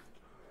 Lord.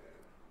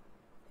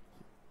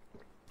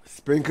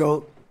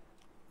 Sprinkle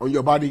on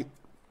your body.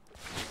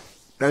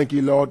 Thank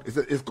you, Lord.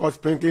 It's called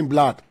sprinkling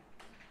blood.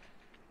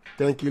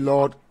 Thank you,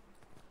 Lord.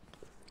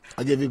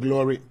 I give you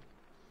glory.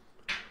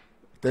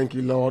 Thank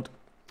you, Lord.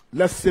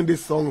 Let's sing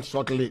this song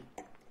shortly.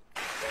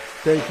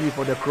 Thank you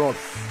for the cross.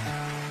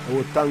 I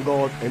will thank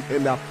God and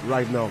end up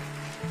right now.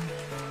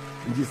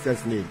 In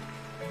Jesus' name.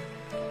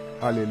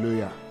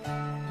 Hallelujah.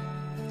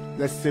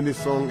 Let's sing this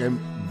song and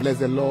bless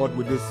the Lord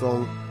with this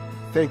song.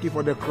 Thank you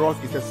for the cross.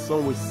 It's a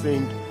song we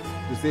sing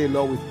to say,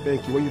 Lord, we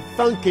thank you. When you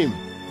thank him,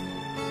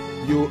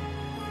 you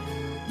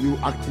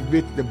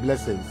activate the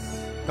blessings.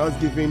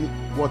 Thanksgiving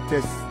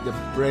waters the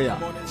prayer,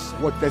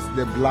 waters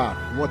the blood,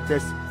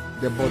 waters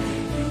the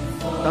body.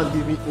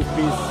 Thanksgiving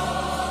opens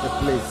the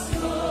place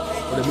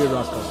for the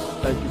miracles.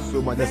 Thank you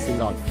so much. Let's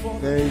sing out.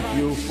 Thank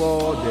you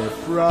for the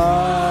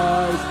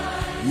price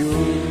you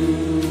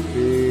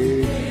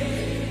paid,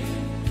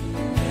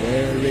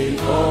 bearing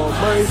all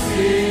my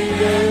sin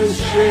and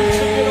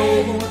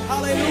shame.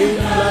 In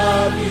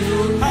love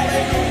you.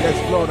 Yes,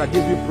 Lord, I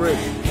give you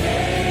praise.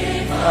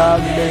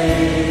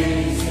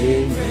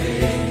 Amazing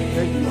grace.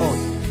 Thank you, Lord.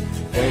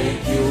 Thank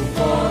you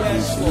for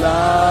this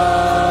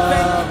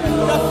love,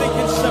 Lord. Nothing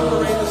can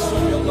separate us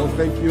from your love.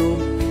 Thank you.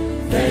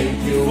 Thank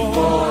you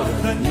for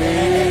the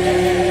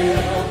name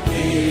of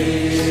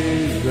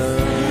Jesus.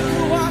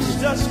 You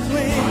washed us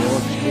clean.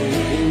 Wash me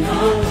in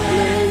your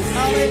place.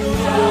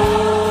 Hallelujah.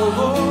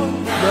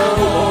 Now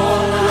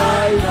all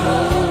I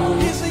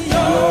know, Is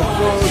your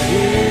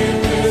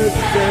forgiveness.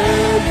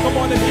 Come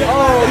on and get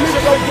Oh,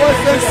 lift your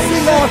voice and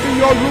sing out in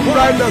your room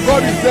right now.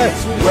 God is there.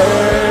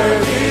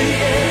 Where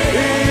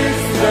is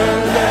the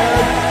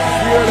Lamb?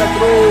 Hear the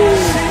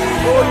throne.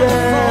 Oh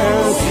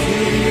yes,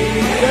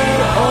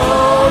 seated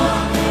on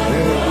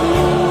the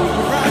throne.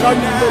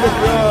 Come to the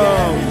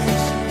ground.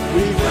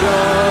 We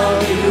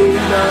crown you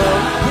now.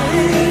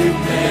 We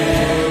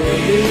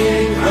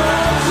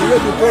are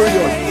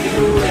victorious.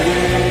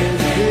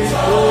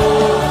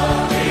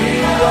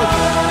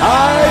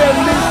 I am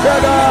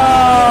lifted up.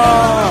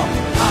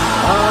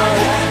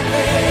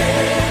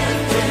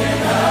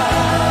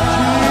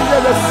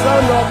 Jesus, the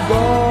Son of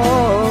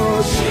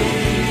God.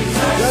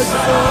 The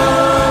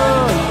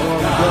Son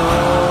of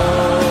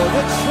God.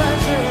 the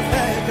treasure of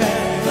heaven.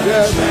 The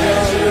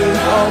treasure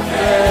of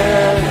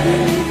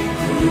heaven.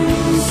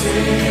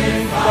 Crucified.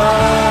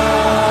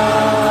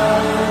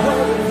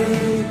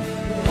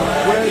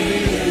 Worthy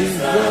is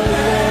the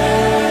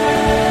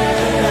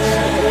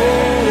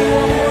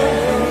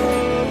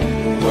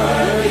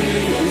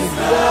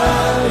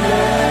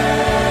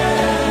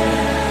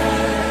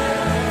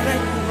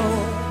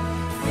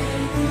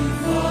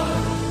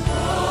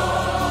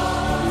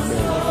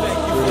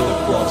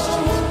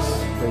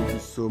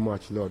so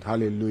much, Lord.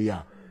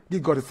 Hallelujah.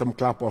 Give God some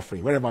clap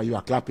offering. Wherever you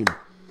are clapping.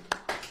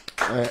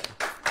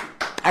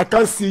 I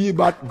can't see you,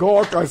 but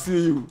God can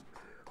see you.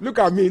 Look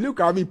at me. Look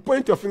at me.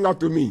 Point your finger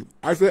to me.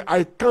 I say,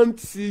 I can't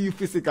see you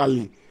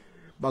physically,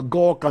 but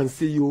God can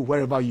see you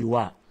wherever you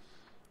are.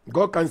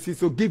 God can see.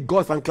 So give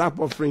God some clap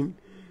offering.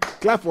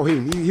 Clap for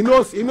him. He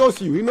knows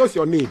you. He knows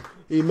your name.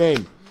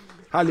 Amen.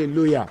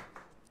 Hallelujah.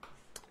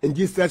 In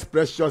Jesus'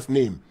 precious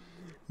name.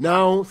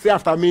 Now, say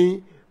after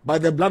me, by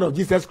the blood of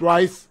Jesus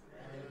Christ,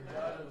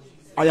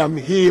 I am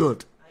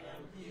healed.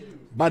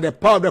 By the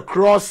power of the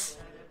cross,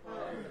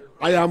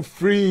 I am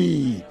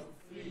free.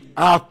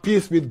 I have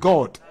peace with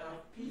God.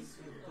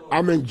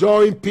 I'm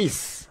enjoying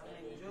peace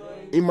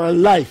in my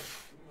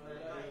life.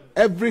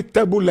 Every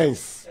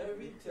turbulence,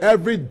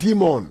 every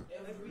demon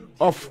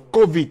of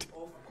COVID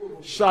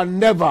shall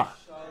never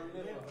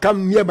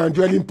come near my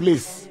dwelling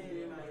place.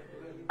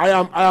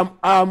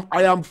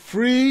 I am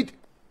freed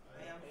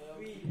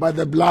by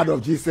the blood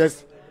of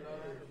Jesus.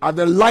 And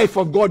the life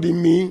of God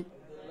in me,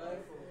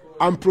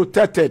 I'm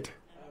protected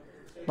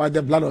by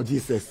the blood of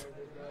Jesus.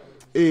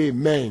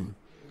 Amen.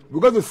 We're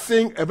going to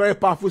sing a very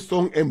powerful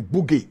song and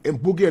boogie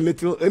a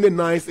little. Any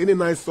nice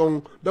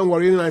song. Don't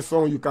worry, any nice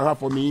song you can have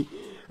for me.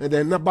 And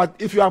then, but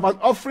if you have an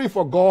offering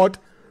for God,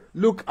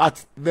 look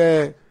at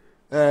the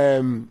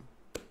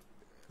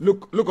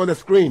look on the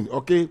screen,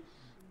 okay?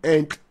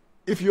 And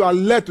if you are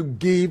led to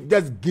give,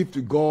 just give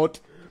to God,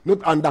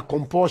 not under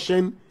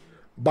compulsion,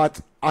 but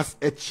as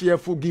a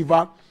cheerful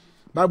giver.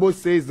 Bible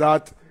says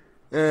that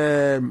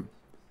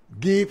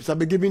give shall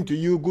be given to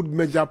you, good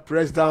measure,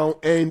 pressed down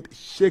and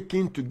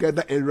shaking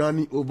together and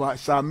running over,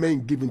 shall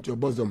men give into your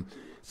bosom.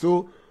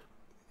 So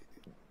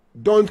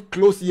don't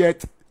close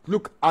yet.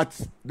 Look at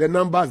the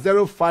number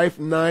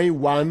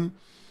 0591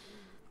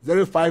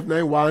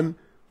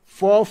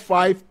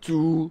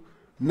 452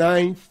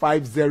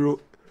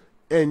 950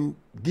 and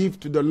give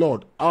to the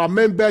Lord. Our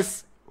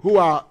members who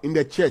are in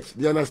the church,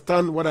 they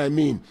understand what I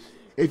mean.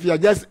 If you are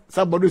just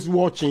somebody who's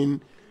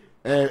watching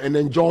and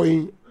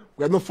enjoying,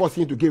 we are not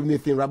forcing you to give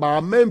anything, right? But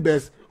our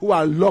members who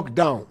are locked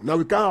down, now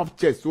we can't have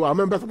church, so our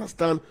members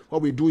understand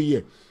what we do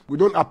here. We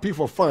don't appeal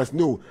for funds,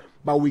 no,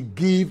 but we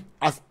give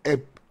as a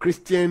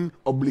Christian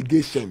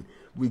obligation.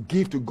 We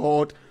give to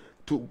God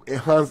to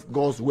enhance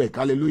God's work.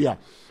 Hallelujah.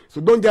 So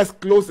don't just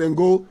close and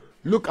go.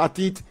 Look at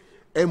it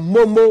and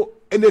momo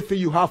anything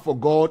you have for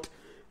God,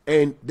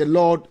 and the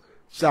Lord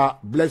shall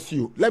bless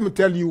you. Let me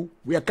tell you,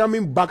 we are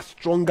coming back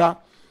stronger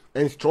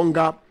and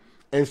stronger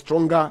and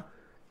stronger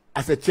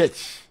as a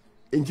church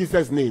in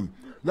Jesus' name.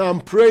 Now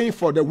I'm praying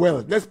for the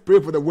world. Let's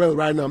pray for the world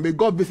right now. May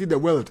God visit the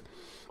world.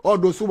 All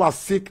those who are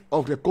sick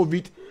of the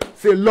COVID,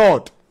 say,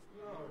 Lord,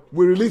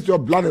 we release your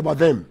blood over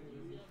them.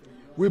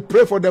 We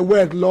pray for the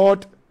world,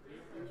 Lord.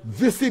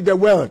 Visit the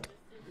world.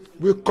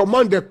 We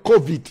command the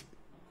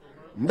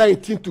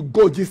COVID-19 to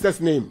go in Jesus'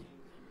 name.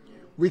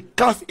 We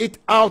cast it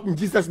out in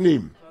Jesus'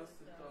 name.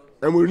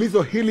 And we release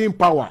your healing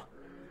power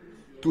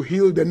to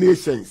heal the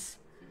nations.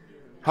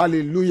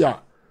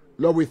 Hallelujah.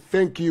 Lord, we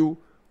thank you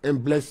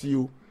and bless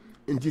you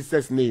in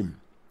Jesus' name.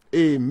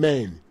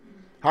 Amen.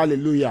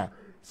 Hallelujah.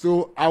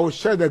 So I will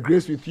share the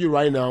grace with you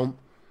right now.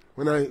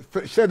 When I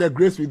share the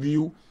grace with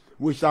you,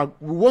 we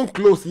won't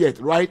close yet,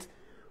 right?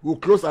 We'll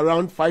close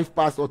around 5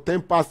 past or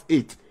 10 past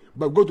 8.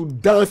 But go to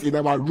dance in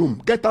our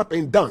room. Get up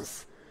and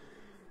dance.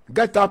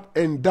 Get up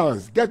and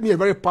dance. Get me a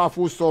very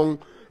powerful song,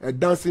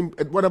 dancing,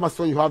 whatever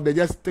song you have there,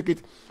 just take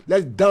it.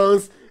 Let's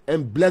dance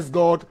and bless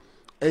God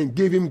and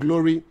give him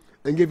glory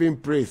and give him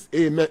praise.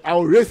 Amen. I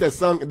will raise a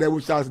song that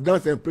we shall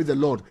dance and praise the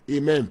Lord.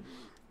 Amen.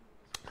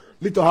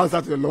 Lift your hands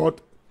out to the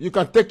Lord. You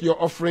can take your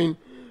offering.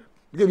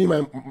 Give me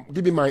my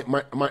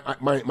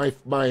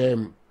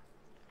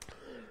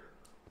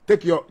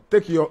take your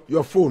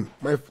phone.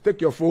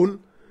 Take your phone.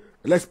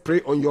 Let's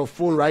pray on your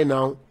phone right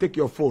now. Take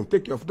your phone.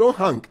 Don't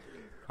hang.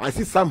 I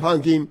see some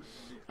hanging.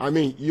 I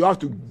mean, you have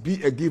to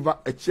be a giver,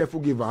 a cheerful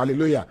giver.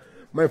 Hallelujah.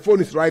 My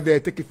phone is right there.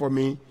 Take it for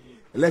me.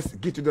 Let's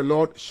give to the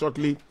Lord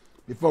shortly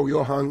before we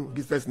all hang. In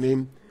Jesus'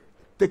 name.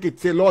 Take it.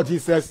 Say, Lord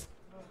Jesus,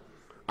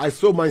 I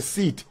sow my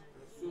seed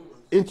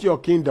into your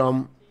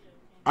kingdom.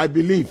 I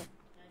believe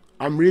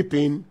I'm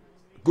reaping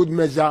good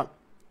measure,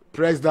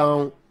 pressed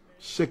down,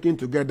 shaking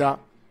together,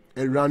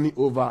 and running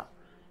over.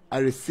 I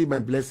receive my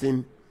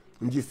blessing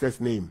in Jesus'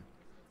 name.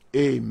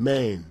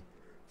 Amen.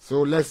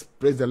 So let's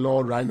praise the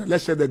Lord right now.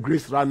 Let's share the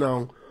grace right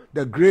now.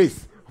 The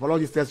grace of our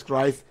Lord Jesus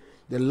Christ,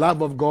 the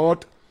love of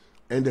God,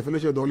 and the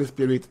fellowship of the Holy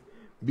Spirit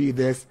be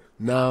this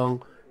now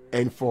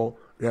and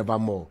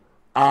forevermore.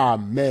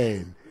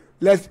 Amen.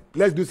 Let's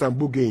do some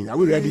boogieing. Are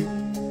we ready?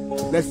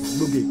 Let's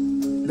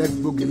boogie. Let's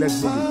boogie.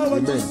 Let's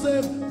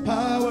boogie.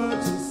 Power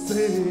to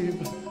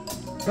save.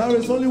 There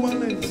is only one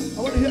name.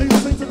 I want to hear you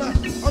sing tonight.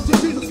 Unto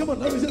Jesus, come on,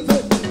 let me say.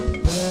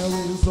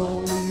 There is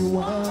only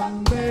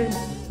one name.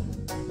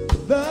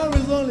 There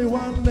is only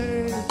one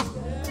name.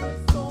 There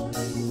is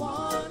only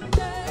one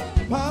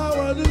name.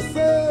 Power to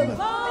save.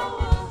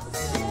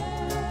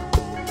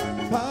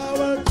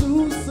 Power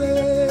to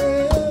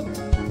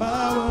save.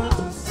 Power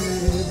to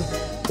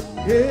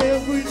save.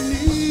 Every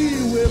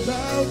knee will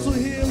bow to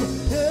him.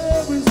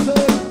 Every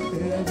step,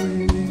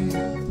 every knee.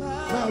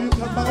 Now you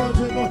can bow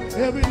to him.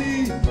 Every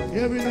knee,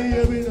 every knee,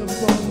 every knee.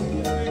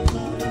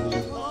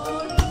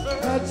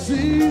 That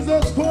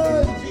Jesus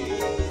Christ.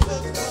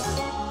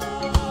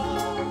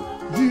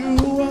 You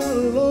are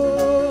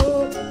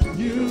Lord,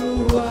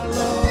 you are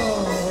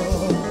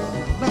Lord.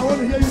 Now I want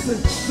to hear you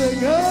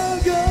sing, our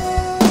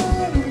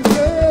God, we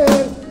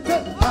say,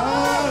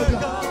 our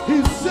God,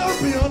 he's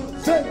champion,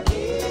 say,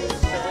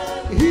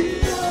 he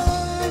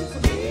reigns,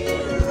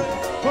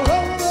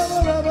 forever,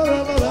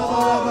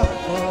 forevermore,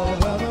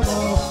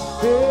 forevermore.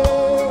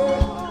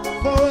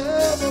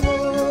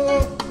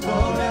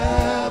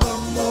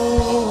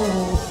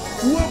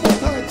 One more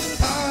time,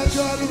 our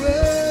God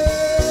reigns.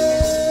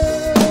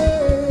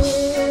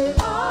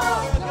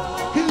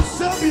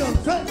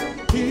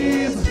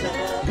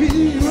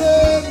 He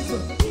reigns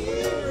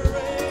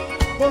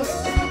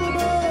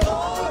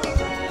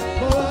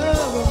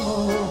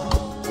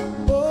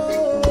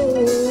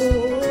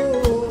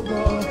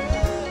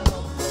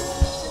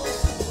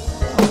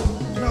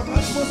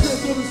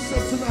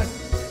yourself tonight.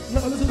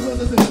 Now listen to what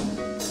I say.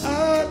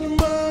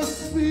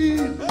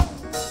 Atmosphere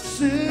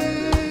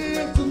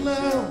shift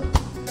now.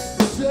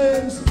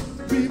 Chains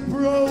be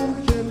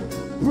broken.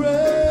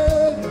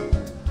 Break.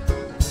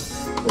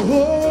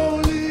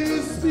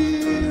 Holy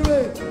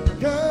Spirit,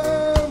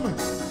 come.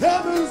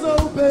 Heavens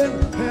open.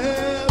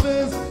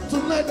 Heavens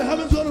tonight. The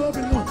heavens gonna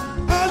open.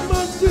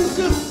 Atmosphere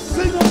shift.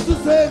 Sing up to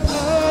say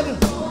God.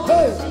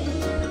 Hey.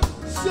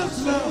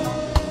 Shift now.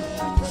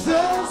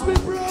 Chains be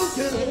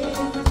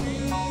broken.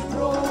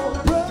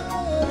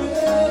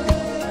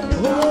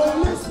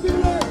 Holy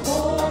Spirit.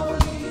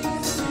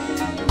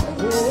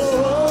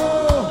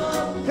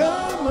 Oh,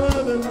 come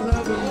heaven,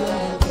 heaven,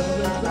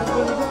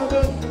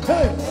 heaven.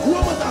 Hey,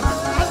 one more time.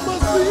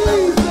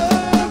 Atmosphere.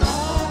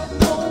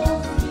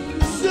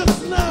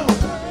 Shifts now.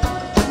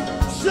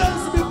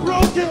 Chains be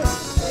broken.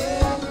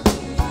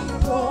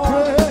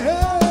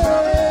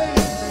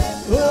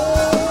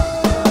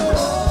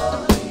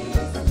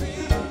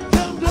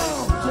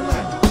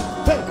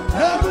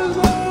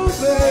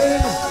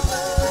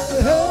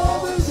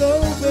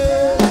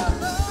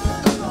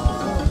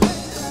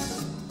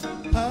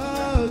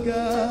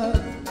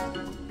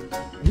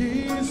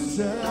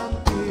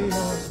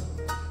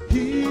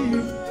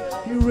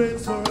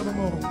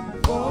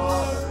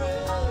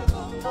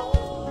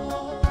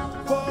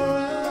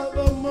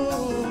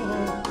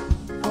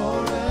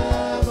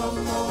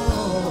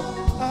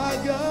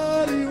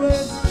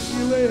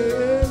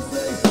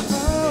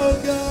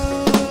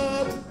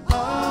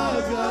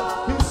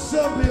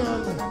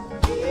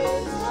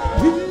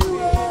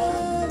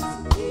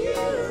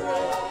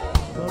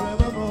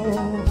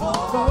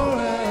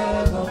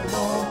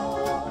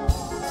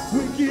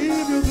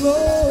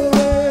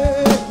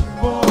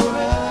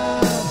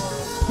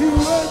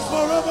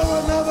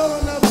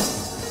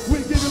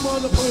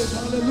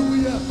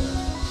 Hallelujah.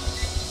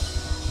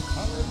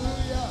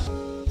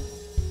 Hallelujah.